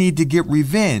we need to get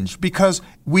revenge, because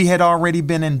we had already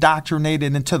been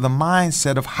indoctrinated into the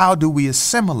mindset of how do we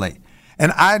assimilate.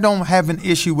 And I don't have an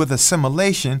issue with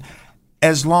assimilation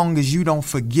as long as you don't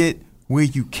forget where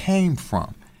you came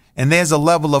from. And there's a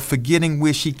level of forgetting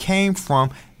where she came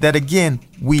from that, again,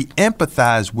 we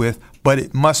empathize with, but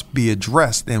it must be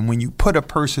addressed. And when you put a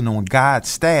person on God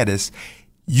status,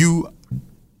 you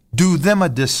do them a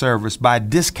disservice by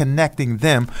disconnecting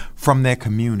them from their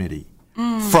community,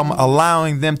 from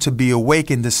allowing them to be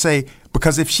awakened to say,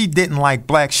 because if she didn't like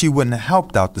black, she wouldn't have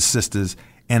helped out the sisters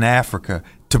in Africa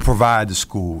to provide the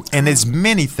school. And there's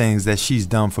many things that she's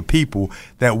done for people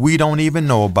that we don't even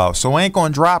know about. So I ain't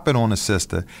going to drop it on a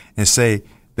sister and say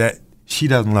that she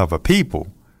doesn't love her people,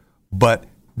 but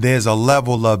there's a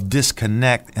level of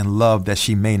disconnect and love that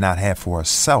she may not have for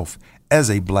herself as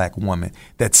a black woman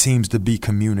that seems to be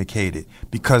communicated,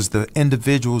 because the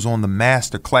individuals on the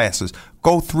master classes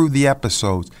go through the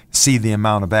episodes, see the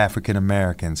amount of African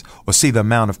Americans or see the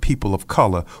amount of people of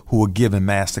color who are given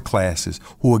master classes,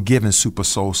 who are given Super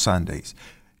Soul Sundays.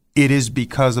 It is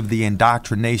because of the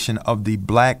indoctrination of the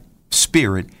black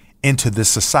spirit into this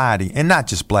society, and not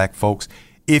just black folks.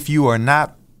 If you are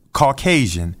not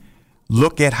Caucasian,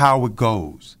 look at how it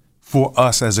goes for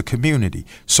us as a community.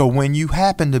 So when you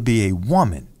happen to be a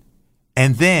woman,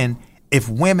 and then if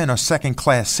women are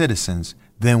second-class citizens,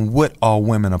 then what are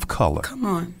women of color? Come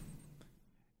on.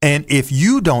 And if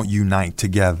you don't unite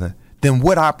together, then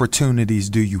what opportunities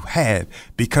do you have?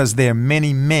 Because there are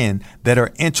many men that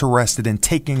are interested in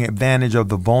taking advantage of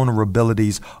the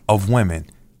vulnerabilities of women.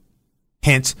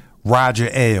 Hence, Roger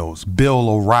Ailes, Bill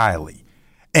O'Reilly.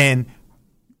 And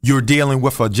you're dealing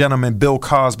with a gentleman, Bill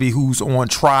Cosby, who's on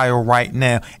trial right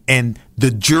now, and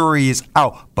the jury is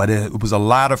out. But it was a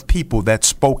lot of people that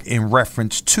spoke in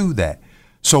reference to that.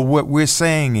 So what we're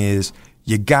saying is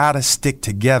you got to stick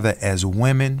together as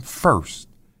women first,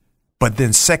 but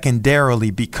then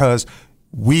secondarily, because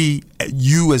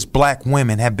you as black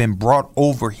women have been brought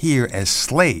over here as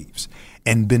slaves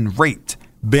and been raped,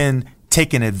 been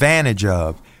taken advantage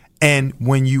of. And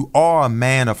when you are a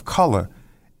man of color,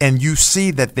 and you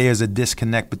see that there's a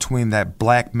disconnect between that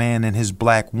black man and his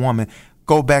black woman,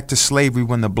 go back to slavery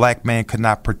when the black man could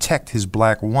not protect his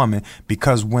black woman,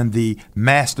 because when the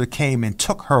master came and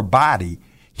took her body,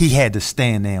 he had to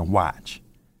stand there and watch.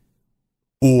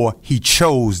 Or he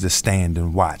chose to stand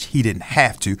and watch. He didn't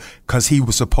have to, because he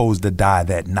was supposed to die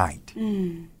that night.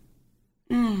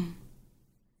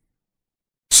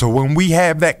 So when we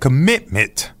have that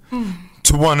commitment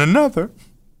to one another,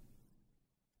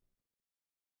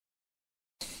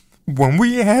 when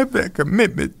we have that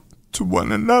commitment to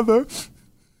one another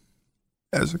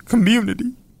as a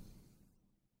community,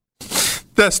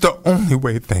 that's the only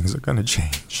way things are going to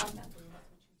change.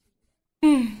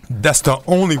 That's the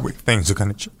only way things are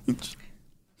going to change.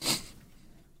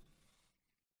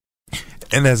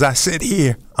 And as I sit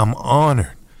here, I'm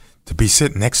honored to be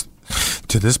sitting next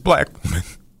to this black woman.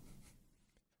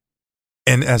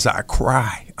 And as I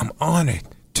cry, I'm honored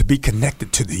to be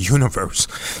connected to the universe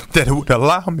that it would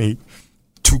allow me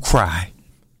to cry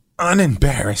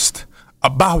unembarrassed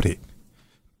about it,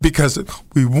 because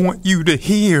we want you to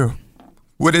hear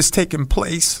what is taking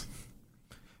place.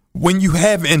 When you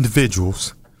have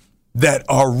individuals that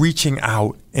are reaching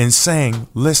out and saying,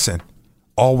 listen,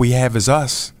 all we have is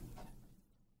us.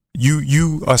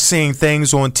 You are seeing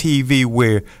things on TV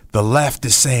where the left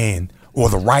is saying, or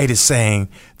the right is saying,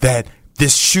 that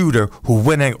this shooter who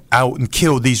went out and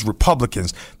killed these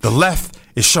Republicans, the left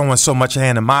is showing so much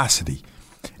animosity.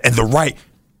 And the right,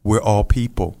 we're all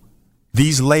people.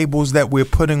 These labels that we're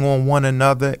putting on one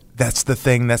another, that's the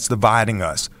thing that's dividing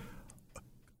us.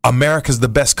 America's the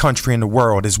best country in the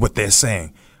world is what they're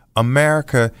saying.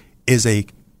 America is a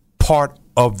part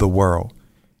of the world.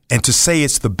 And to say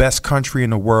it's the best country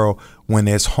in the world when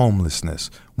there's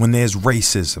homelessness, when there's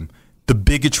racism, the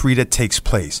bigotry that takes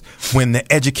place, when the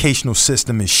educational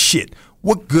system is shit,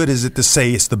 what good is it to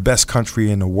say it's the best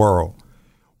country in the world?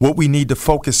 What we need to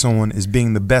focus on is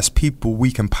being the best people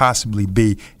we can possibly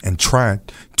be and trying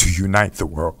to unite the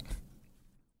world.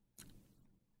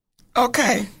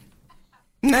 Okay.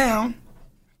 Now.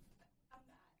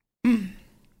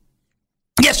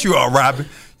 Yes, you are, Robin.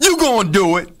 You gonna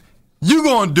do it. You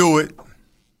gonna do it.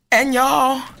 And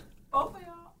y'all,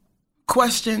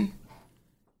 question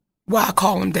why I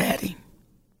call him daddy.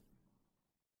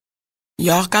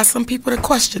 Y'all got some people that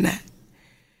question that.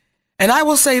 And I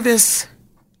will say this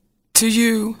to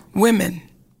you women.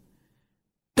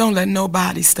 Don't let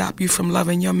nobody stop you from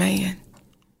loving your man.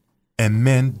 And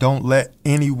men, don't let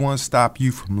anyone stop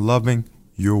you from loving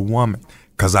your woman.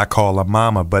 Because I call her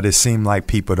mama, but it seemed like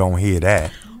people don't hear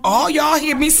that. All y'all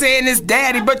hear me saying is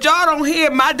daddy, but y'all don't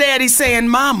hear my daddy saying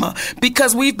mama,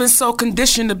 because we've been so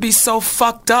conditioned to be so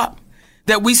fucked up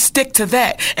that we stick to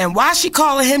that. And why she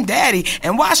calling him daddy?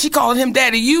 And why she calling him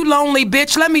daddy? You lonely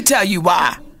bitch, let me tell you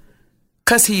why.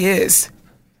 Because he is.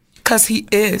 Because he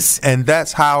is. And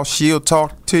that's how she'll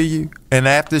talk to you? And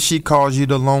after she calls you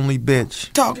the lonely bitch?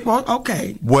 Well,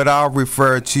 okay. What I'll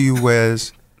refer to you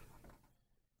as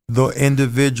the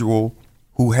individual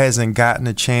who hasn't gotten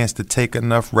a chance to take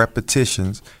enough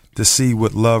repetitions to see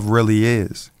what love really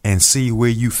is and see where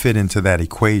you fit into that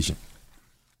equation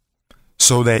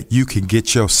so that you can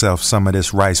get yourself some of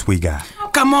this rice we got.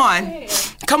 Come on.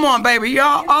 Come on, baby.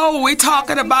 Y'all, we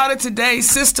talking about it today.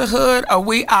 Sisterhood, are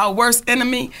we our worst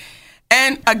enemy?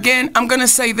 And again, I'm going to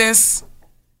say this.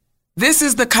 This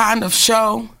is the kind of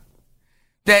show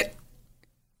that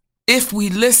if we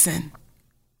listen,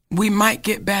 we might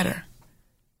get better.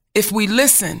 If we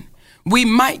listen, we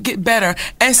might get better.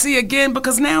 And see, again,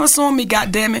 because now it's on me,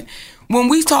 goddammit. When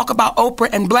we talk about Oprah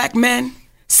and black men,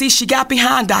 see, she got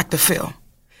behind Dr. Phil.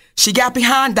 She got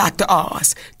behind Dr.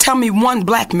 Oz. Tell me one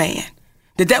black man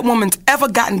that woman's ever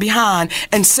gotten behind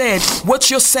and said, what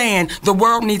you're saying, the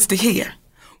world needs to hear.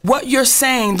 What you're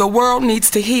saying, the world needs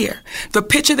to hear. The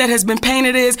picture that has been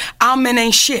painted is, our men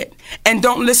ain't shit, and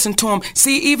don't listen to them.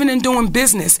 See, even in doing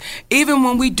business, even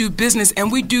when we do business,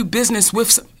 and we do business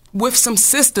with some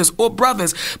sisters or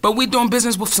brothers, but we doing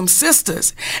business with some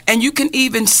sisters, and you can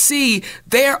even see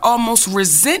their almost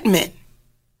resentment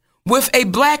with a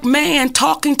black man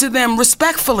talking to them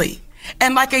respectfully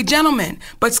and like a gentleman,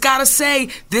 but's gotta say,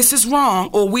 this is wrong,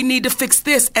 or we need to fix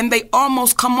this, and they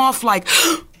almost come off like,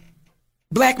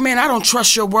 black man, I don't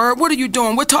trust your word. What are you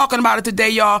doing? We're talking about it today,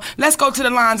 y'all. Let's go to the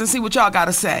lines and see what y'all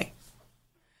gotta say.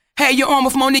 Hey, you're on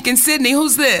with Monique and Sydney.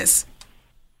 Who's this?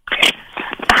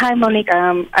 Hi, Monique.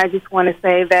 I just want to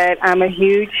say that I'm a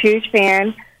huge, huge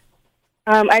fan.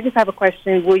 I just have a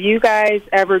question. Will you guys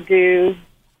ever do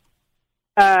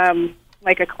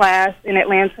like a class in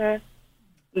Atlanta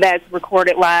that's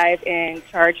recorded live and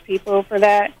charge people for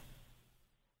that?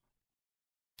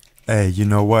 Hey, you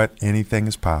know what? Anything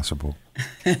is possible.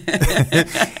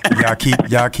 y'all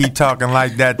keep talking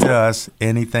like that to us.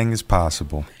 Anything is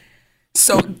possible.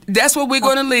 So that's what we're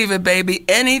going to leave it, baby.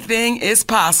 Anything is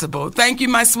possible. Thank you,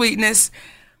 my sweetness.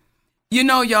 You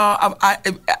know, y'all,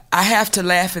 I have to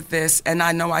laugh at this, and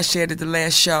I know I shared it the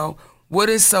last show. What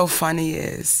is so funny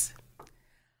is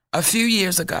a few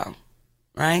years ago,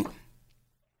 right?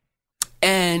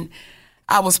 And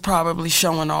I was probably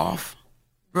showing off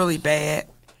really bad.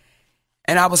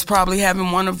 And I was probably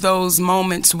having one of those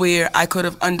moments where I could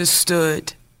have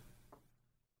understood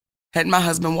had my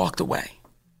husband walked away.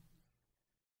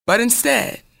 But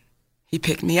instead, he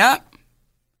picked me up.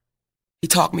 He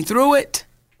talked me through it.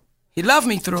 He loved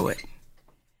me through it.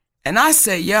 And I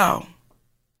said, yo,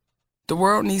 the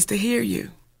world needs to hear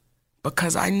you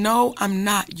because I know I'm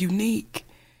not unique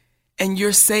and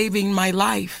you're saving my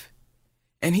life.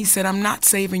 And he said, I'm not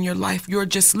saving your life. You're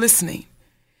just listening.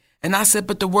 And I said,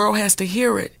 but the world has to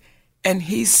hear it. And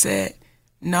he said,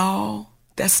 no,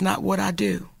 that's not what I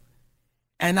do.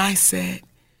 And I said,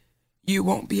 you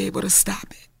won't be able to stop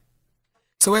it.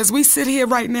 So as we sit here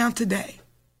right now today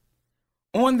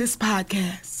on this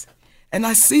podcast, and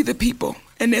I see the people,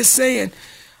 and they're saying,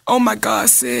 oh my God,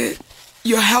 Sid,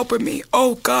 you're helping me.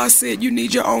 Oh, God, Sid, you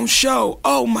need your own show.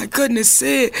 Oh my goodness,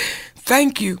 Sid,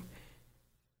 thank you.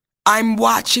 I'm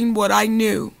watching what I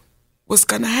knew was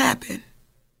going to happen.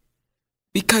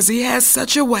 Because he has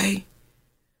such a way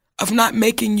of not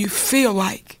making you feel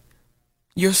like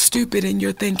you're stupid in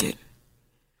your thinking.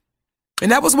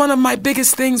 And that was one of my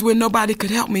biggest things where nobody could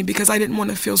help me because I didn't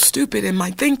want to feel stupid in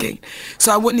my thinking.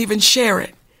 So I wouldn't even share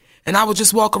it. And I would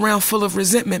just walk around full of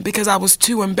resentment because I was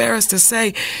too embarrassed to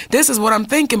say, this is what I'm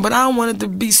thinking, but I don't want it to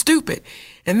be stupid.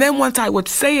 And then once I would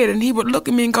say it and he would look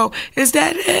at me and go, is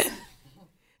that it?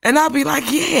 And I'd be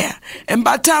like, yeah. And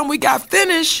by the time we got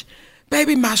finished,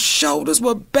 baby, my shoulders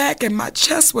were back and my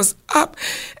chest was up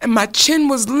and my chin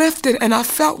was lifted and I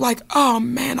felt like, oh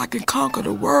man, I can conquer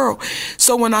the world.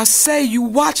 So when I say you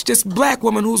watch this black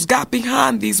woman who's got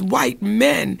behind these white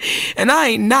men, and I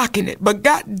ain't knocking it, but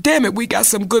God damn it, we got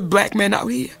some good black men out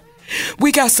here.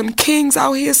 We got some kings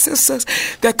out here, sisters,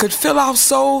 that could fill our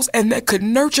souls and that could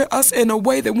nurture us in a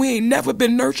way that we ain't never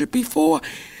been nurtured before.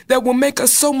 that will make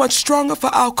us so much stronger for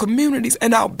our communities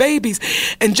and our babies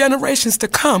and generations to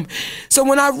come. So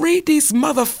when I read these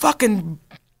motherfucking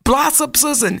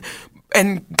blossoms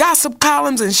and gossip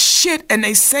columns and shit, and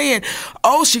they saying,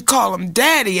 oh, she call him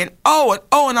daddy, and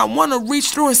and I want to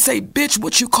reach through and say, bitch,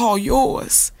 what you call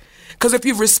yours? Because if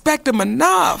you respect him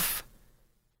enough,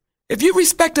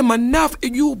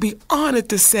 you'll be honored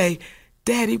to say,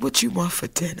 daddy, what you want for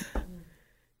dinner?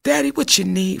 Daddy, what you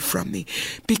need from me?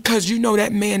 Because you know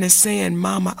that man is saying,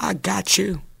 mama, I got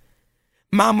you.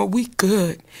 Mama, we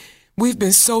good. We've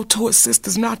been so taught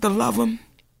sisters not to love him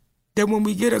that when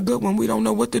we get a good one, we don't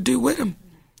know what to do with him.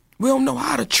 We don't know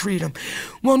how to treat him.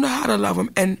 We don't know how to love him.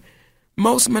 And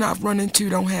most men I've run into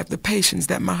don't have the patience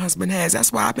that my husband has.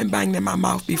 That's why I've been banging in my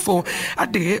mouth before. I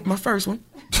did, my first one.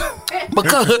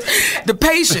 Because the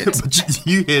patience. But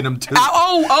you hit him too.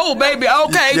 Baby.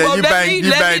 Okay, Yeah, well, let me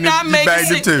not make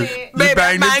it. Baby,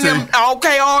 I banged him.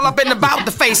 Okay, all up in about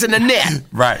the face and the neck.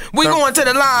 Right. We going to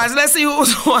the lines. Let's see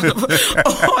who's on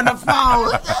the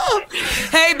phone.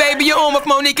 Hey, baby, you're on with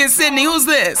Monique and Sydney. Who's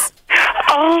this?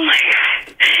 Oh, my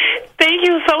God. Thank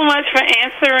you so much for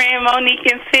answering, Monique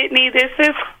and Sydney. This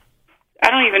is,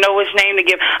 I don't even know which name to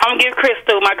give. I'm going to give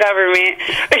Crystal my government.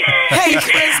 Hey,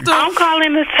 Crystal. I'm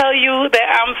calling to tell you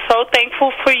that I'm so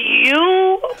thankful for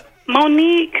you,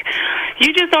 Monique.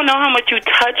 You just don't know how much you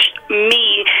touched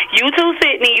me. You too,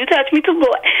 Sydney. You touched me too,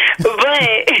 boy. But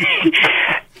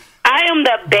I am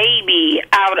the baby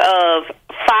out of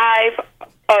 5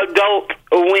 adult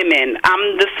women.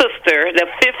 I'm the sister, the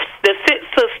sixth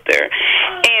sister.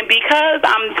 And because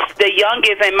I'm the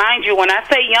youngest, and mind you, when I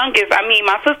say youngest, I mean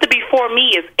my sister before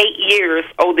me is 8 years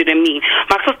older than me.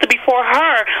 My sister before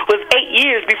her was 8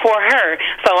 years before her.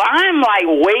 So I'm like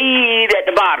way at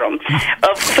the bottom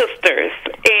of sisters.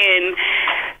 And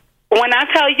when I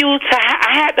tell you,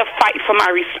 I had to fight for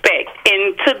my respect.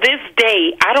 And to this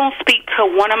day, I don't speak to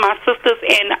one of my sisters.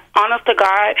 And honest to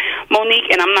God,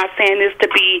 Monique, and I'm not saying this to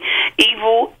be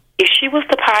evil, if she was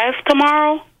to pass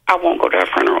tomorrow, I won't go to her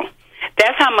funeral.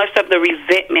 That's how much of the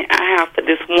resentment I have for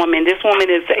this woman. This woman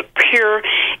is a pure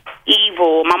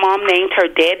evil. My mom named her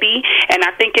Debbie, and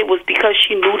I think it was because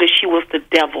she knew that she was the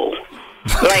devil.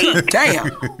 Like,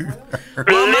 damn.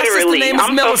 Well, literally.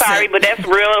 I'm so sorry, but that's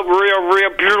real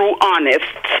brutal honest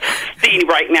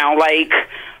right now. Like,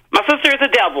 my sister is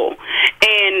a devil,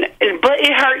 but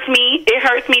it hurts me. It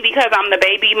hurts me because I'm the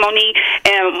baby, Monique,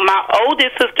 and my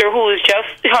oldest sister, who is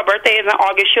her birthday is in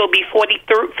August. She'll be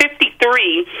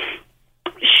 53.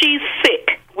 She's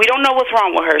sick. We don't know what's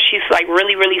wrong with her. She's like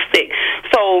really, really sick.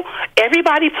 So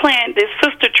everybody planned this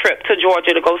sister trip to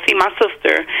Georgia to go see my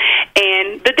sister,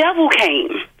 and the devil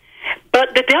came.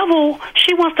 But the devil,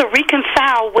 she wants to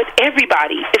reconcile with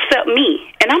everybody except me,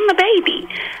 and I'm the baby.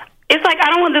 It's like I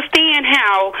don't understand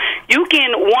how you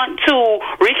can want to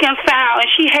reconcile, and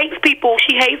she hates people.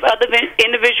 She hates other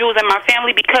individuals in my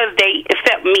family because they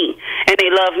accept me and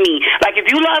they love me. Like if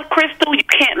you love Crystal, you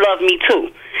can't love me too.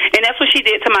 And that's what she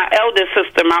did to my eldest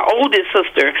sister, my oldest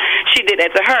sister. She did that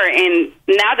to her, and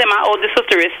now that my oldest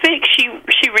sister is sick,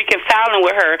 she reconciling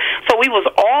with her. So we was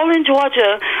all in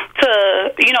Georgia to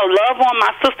love on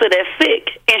my sister that's sick,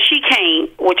 and she came,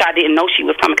 which I didn't know she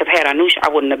was coming because had I knew I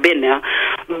wouldn't have been there.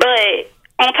 But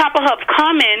on top of her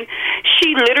coming,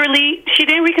 she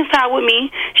didn't reconcile with me.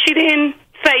 She didn't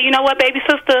say, you know what, baby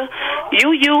sister,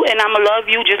 you, and I'm going to love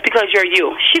you just because you're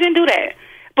you. She didn't do that.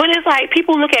 But it's like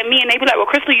people look at me and they be like, well,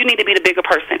 Crystal, you need to be the bigger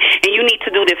person, and you need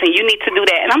to do this, and you need to do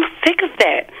that. And I'm sick of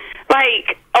that.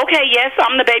 Like, okay, yes,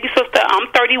 I'm the baby sister.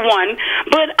 I'm 31,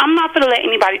 but I'm not going to let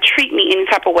anybody treat me any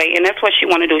type of way, and that's what she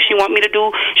want to do. She want me to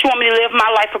live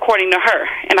my life according to her,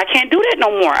 and I can't do that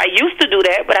no more. I used to do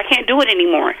that, but I can't do it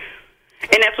anymore,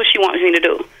 and that's what she wants me to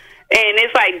do. And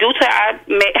it's like, I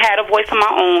had a voice of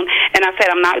my own, and I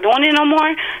said, I'm not doing it no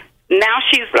more. Now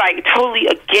she's like totally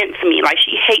against me. Like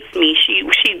she hates me. She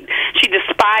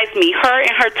despised me. Her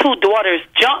and her 2 daughters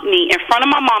jumped me in front of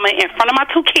my mama, in front of my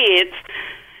 2 kids,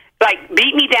 like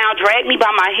beat me down, drag me by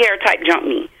my hair, type jump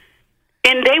me.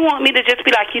 And they want me to just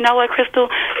be like, you know what, Crystal,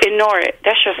 ignore it.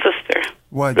 That's your sister.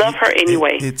 Love her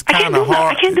anyway. It's kind of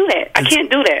hard. I can't do that. I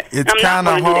can't do that. It's kind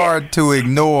of hard to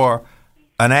ignore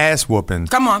an ass whooping.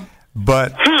 Come on.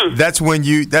 But that's when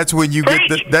you get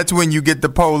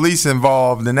the police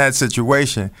involved in that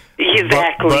situation.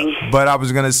 Exactly. But I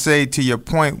was gonna say, to your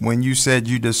point, when you said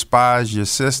you despise your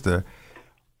sister,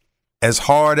 as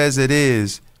hard as it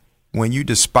is, when you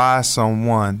despise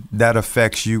someone, that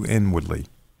affects you inwardly.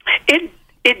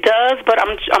 It does, but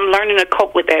I'm learning to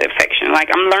cope with that affection. Like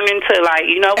I'm learning to, like,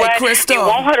 you know what? Crystal, you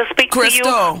want her to speak to you,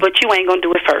 but you ain't gonna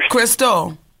do it first.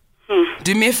 Crystal.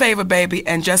 Do me a favor, baby,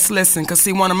 and just listen. Because,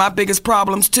 see, one of my biggest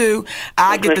problems, too,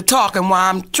 I get to talking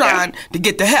while I'm trying to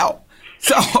get the help.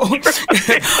 So, hold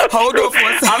on for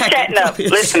a second. I'm chatting up,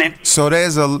 listening.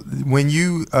 So when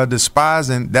you are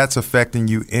despising, that's affecting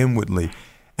you inwardly.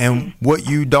 And what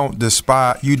you don't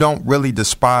really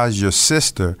despise your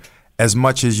sister as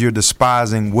much as you're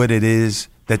despising what it is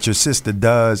that your sister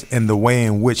does and the way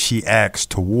in which she acts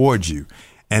towards you.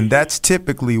 And that's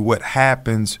typically what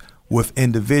happens with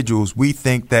individuals. We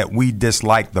think that we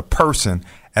dislike the person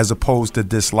as opposed to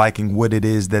disliking what it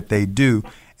is that they do.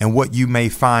 And what you may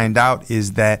find out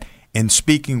is that in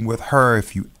speaking with her,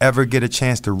 if you ever get a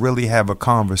chance to really have a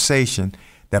conversation,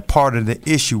 that part of the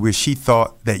issue is she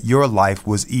thought that your life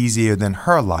was easier than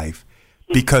her life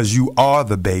because you are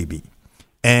the baby.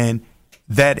 And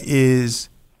that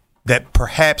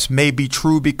perhaps may be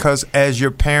true because as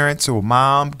your parents or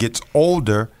mom gets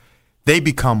older, they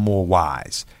become more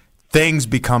wise. Things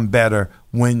become better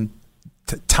when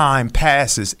time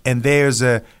passes, and there's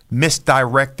a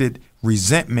misdirected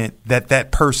resentment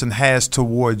that person has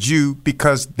towards you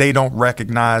because they don't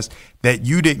recognize that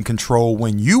you didn't control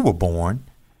when you were born.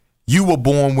 You were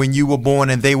born when you were born,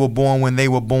 and they were born when they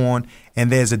were born,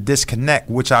 and there's a disconnect,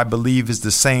 which I believe is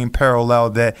the same parallel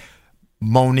that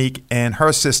Monique and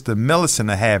her sister Millicent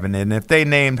are having. And if they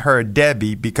named her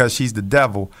Debbie because she's the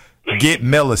devil, get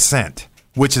Millicent,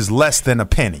 which is less than a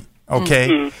penny. Okay?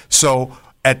 Mm-hmm. So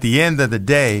at the end of the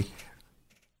day,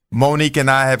 Monique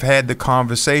and I have had the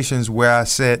conversations where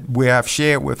I've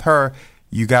shared with her,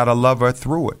 you got to love her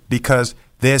through it because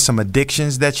there's some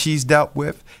addictions that she's dealt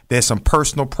with. There's some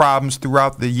personal problems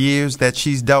throughout the years that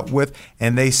she's dealt with.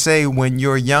 And they say when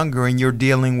you're younger and you're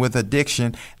dealing with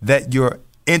addiction, that your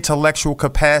intellectual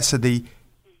capacity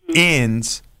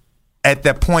ends at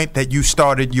the point that you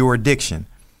started your addiction.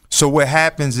 So what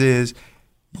happens is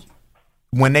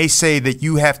when they say that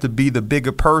you have to be the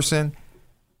bigger person,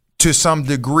 to some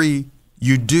degree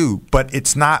you do, but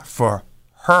it's not for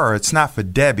her. It's not for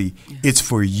Debbie. It's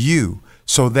for you,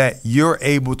 so that you're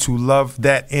able to love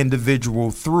that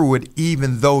individual through it,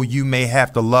 even though you may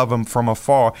have to love them from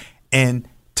afar. And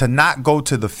to not go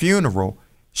to the funeral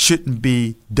shouldn't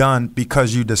be done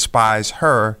because you despise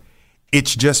her.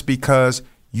 It's just because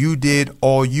you did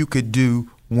all you could do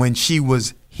when she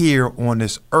was here on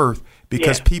this earth,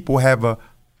 because people have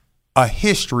a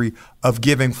history of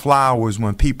giving flowers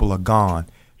when people are gone.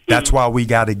 That's why we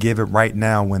got to give it right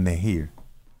now when they're here.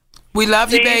 We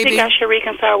love you, baby. Do you think I should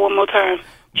reconcile one more time,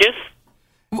 just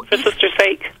for sister's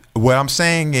sake? What I'm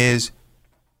saying is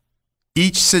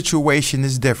each situation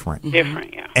is different.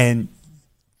 Different, yeah. And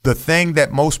the thing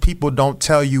that most people don't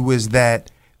tell you is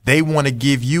that they want to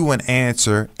give you an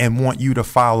answer and want you to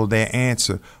follow their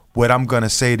answer. What I'm going to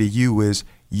say to you is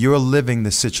you're living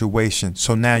the situation,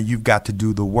 so now you've got to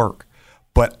do the work.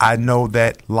 But I know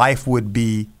that life would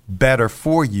be better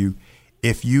for you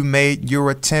if you made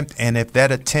your attempt, and if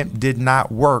that attempt did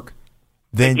not work,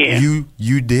 then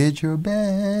you did your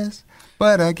best.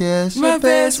 But I guess my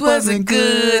best wasn't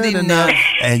good enough.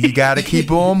 And you got to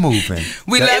keep on moving.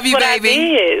 We love you,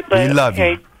 baby. We love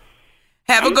you.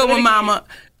 Have a good one, Mama.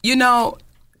 You know,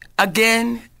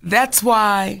 again, that's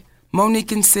why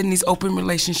Monique and Sydney's open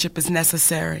relationship is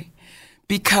necessary,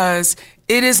 because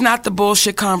it is not the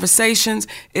bullshit conversations.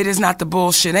 It is not the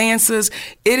bullshit answers.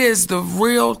 It is the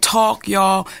real talk,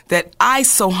 y'all, that I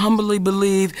so humbly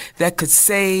believe that could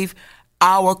save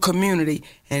our community.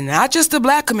 And not just the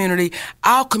black community,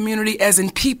 our community as in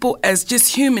people, as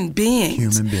just human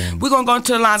beings. We're going to go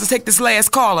into the lines and take this last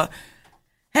caller.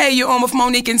 Hey, you're on with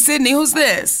Monique and Sydney. Who's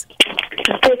this?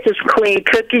 This is Queen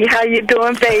Cookie. How you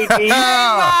doing, baby? Hey,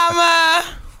 Mama.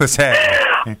 What's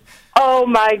happening? Oh,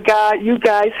 my God. You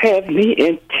guys have me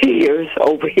in tears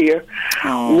over here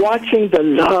watching the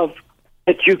love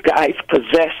that you guys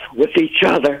possess with each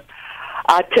other.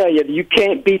 I tell you, you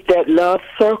can't beat that love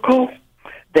circle,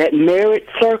 that marriage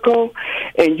circle,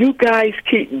 and you guys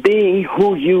keep being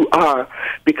who you are,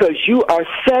 because you are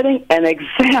setting an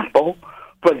example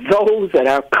for those that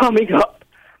are coming up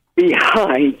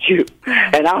behind you.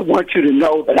 And I want you to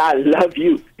know that I love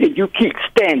you, and you keep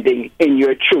standing in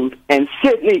your truth. And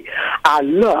Sydney, I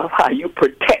love how you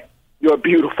protect your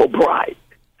beautiful bride.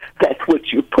 That's what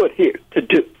you put here to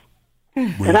do.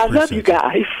 And I love you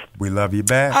guys. We love you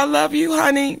back. I love you,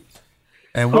 honey.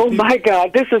 And oh, my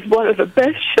God, this is one of the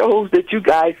best shows that you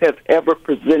guys have ever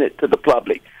presented to the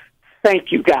public.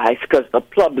 Thank you, guys, because the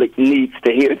public needs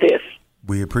to hear this.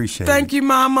 We appreciate it. Thank you,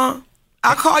 Mama.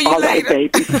 I'll call you later.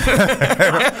 Right, baby.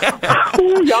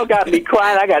 Ooh, y'all got me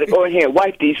crying. I got to go in here and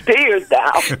wipe these tears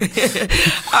down.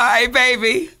 All right,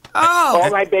 baby. Oh.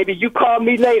 All right, baby. You call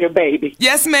me later, baby.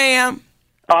 Yes, ma'am.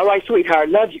 All right, sweetheart.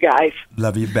 Love you guys.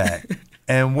 Love you back.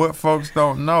 And what folks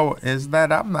don't know is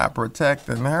that I'm not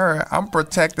protecting her. I'm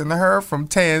protecting her from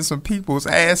tearing some people's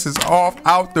asses off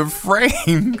out the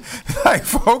frame. Like,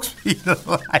 folks be like,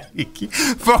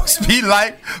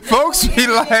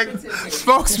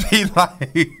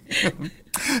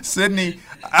 Sydney,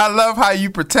 I love how you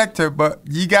protect her, but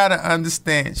you got to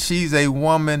understand she's a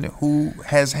woman who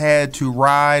has had to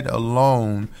ride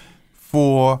alone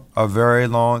for a very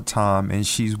long time, and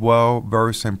she's well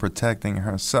versed in protecting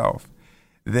herself.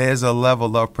 There's a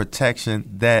level of protection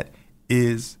that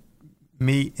is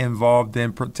me involved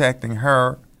in protecting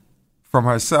her from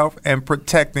herself and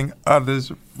protecting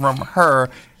others from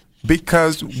her,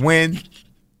 because when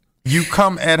you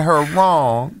come at her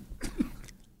wrong,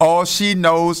 all she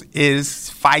knows is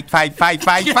fight.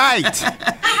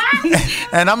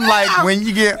 And I'm like, when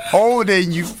you get older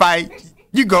and you fight,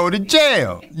 you go to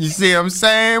jail. You see what I'm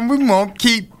saying? We won't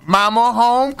keep mama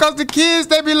home because the kids,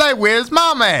 they be like, where's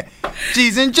mama at?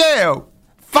 She's in jail.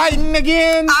 Fighting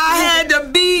again? I had to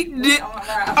beat it.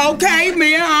 Okay,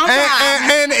 man.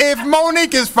 And if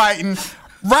Monique is fighting,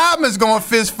 Robin's going to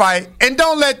fist fight. And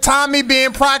don't let Tommy be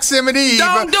in proximity either.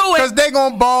 Don't do it. Because they're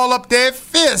going to ball up their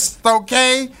fists,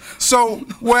 okay? So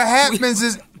what happens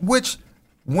is, which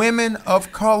women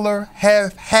of color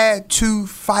have had to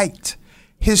fight.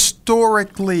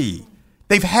 Historically,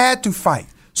 they've had to fight.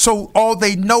 So all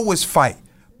they know is fight.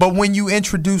 But when you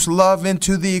introduce love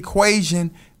into the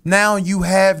equation, now you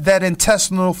have that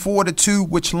intestinal fortitude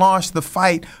which launched the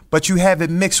fight, but you have it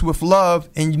mixed with love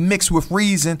and you mix with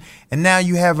reason. And now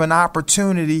you have an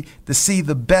opportunity to see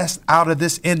the best out of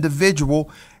this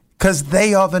individual because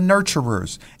they are the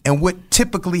nurturers. And what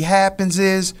typically happens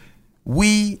is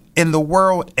we in the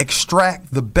world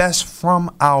extract the best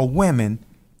from our women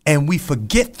and we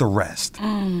forget the rest.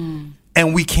 And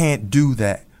we can't do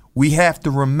that. We have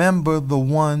to remember the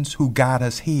ones who got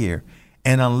us here.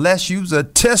 And unless you's a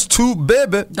test tube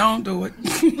baby, don't do it.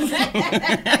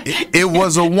 It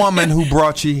was a woman who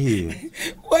brought you here.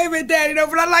 Wait a minute, Daddy,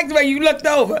 but I like the way you looked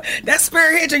over. That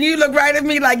spirit hit and you look right at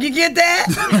me like, you get that?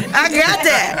 I got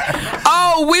that.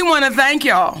 Oh, we want to thank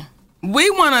y'all.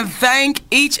 We want to thank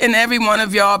each and every one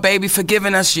of y'all, baby, for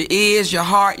giving us your ears, your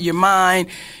heart, your mind.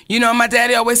 You know, my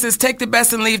daddy always says, take the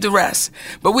best and leave the rest.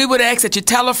 But we would ask that you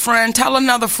tell a friend, tell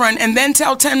another friend, and then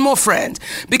tell 10 more friends.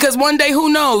 Because one day,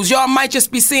 who knows, y'all might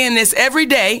just be seeing this every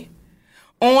day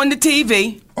on the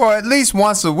TV. Or at least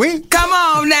once a week. Come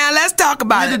on now, let's talk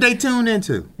about it. What did they tune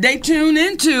into? They tune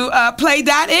into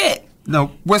Play.it.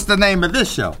 No, what's the name of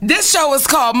this show? This show is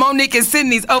called Monique and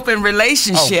Sydney's Open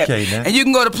Relationship. Okay, then. And you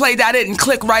can go to Play.it and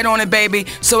click right on it, baby.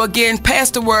 So again,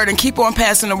 pass the word and keep on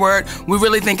passing the word. We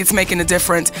really think it's making a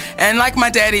difference. And like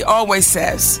my daddy always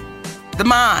says, the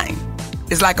mind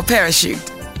is like a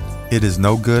parachute. It is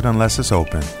no good unless it's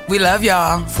open. We love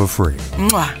y'all. For free.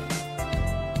 Mwah.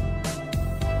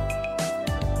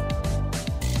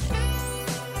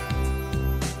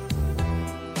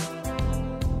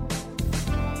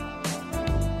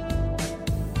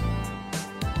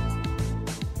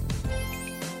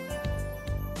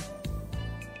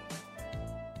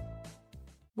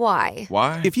 Why?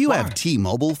 Why? If you have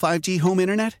T-Mobile 5G home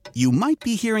internet, you might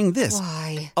be hearing this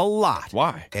Why? a lot.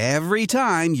 Why? Every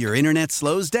time your internet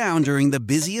slows down during the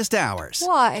busiest hours.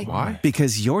 Why? Why?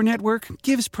 Because your network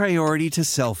gives priority to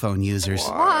cell phone users.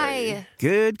 Why?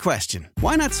 Good question.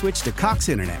 Why not switch to Cox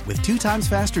Internet with 2 times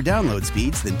faster download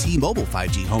speeds than T-Mobile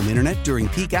 5G home internet during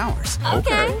peak hours?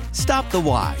 Okay. Stop the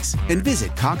whys and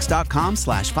visit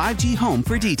cox.com/5G home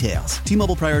for details.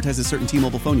 T-Mobile prioritizes certain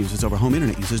T-Mobile phone users over home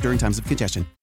internet users during times of congestion.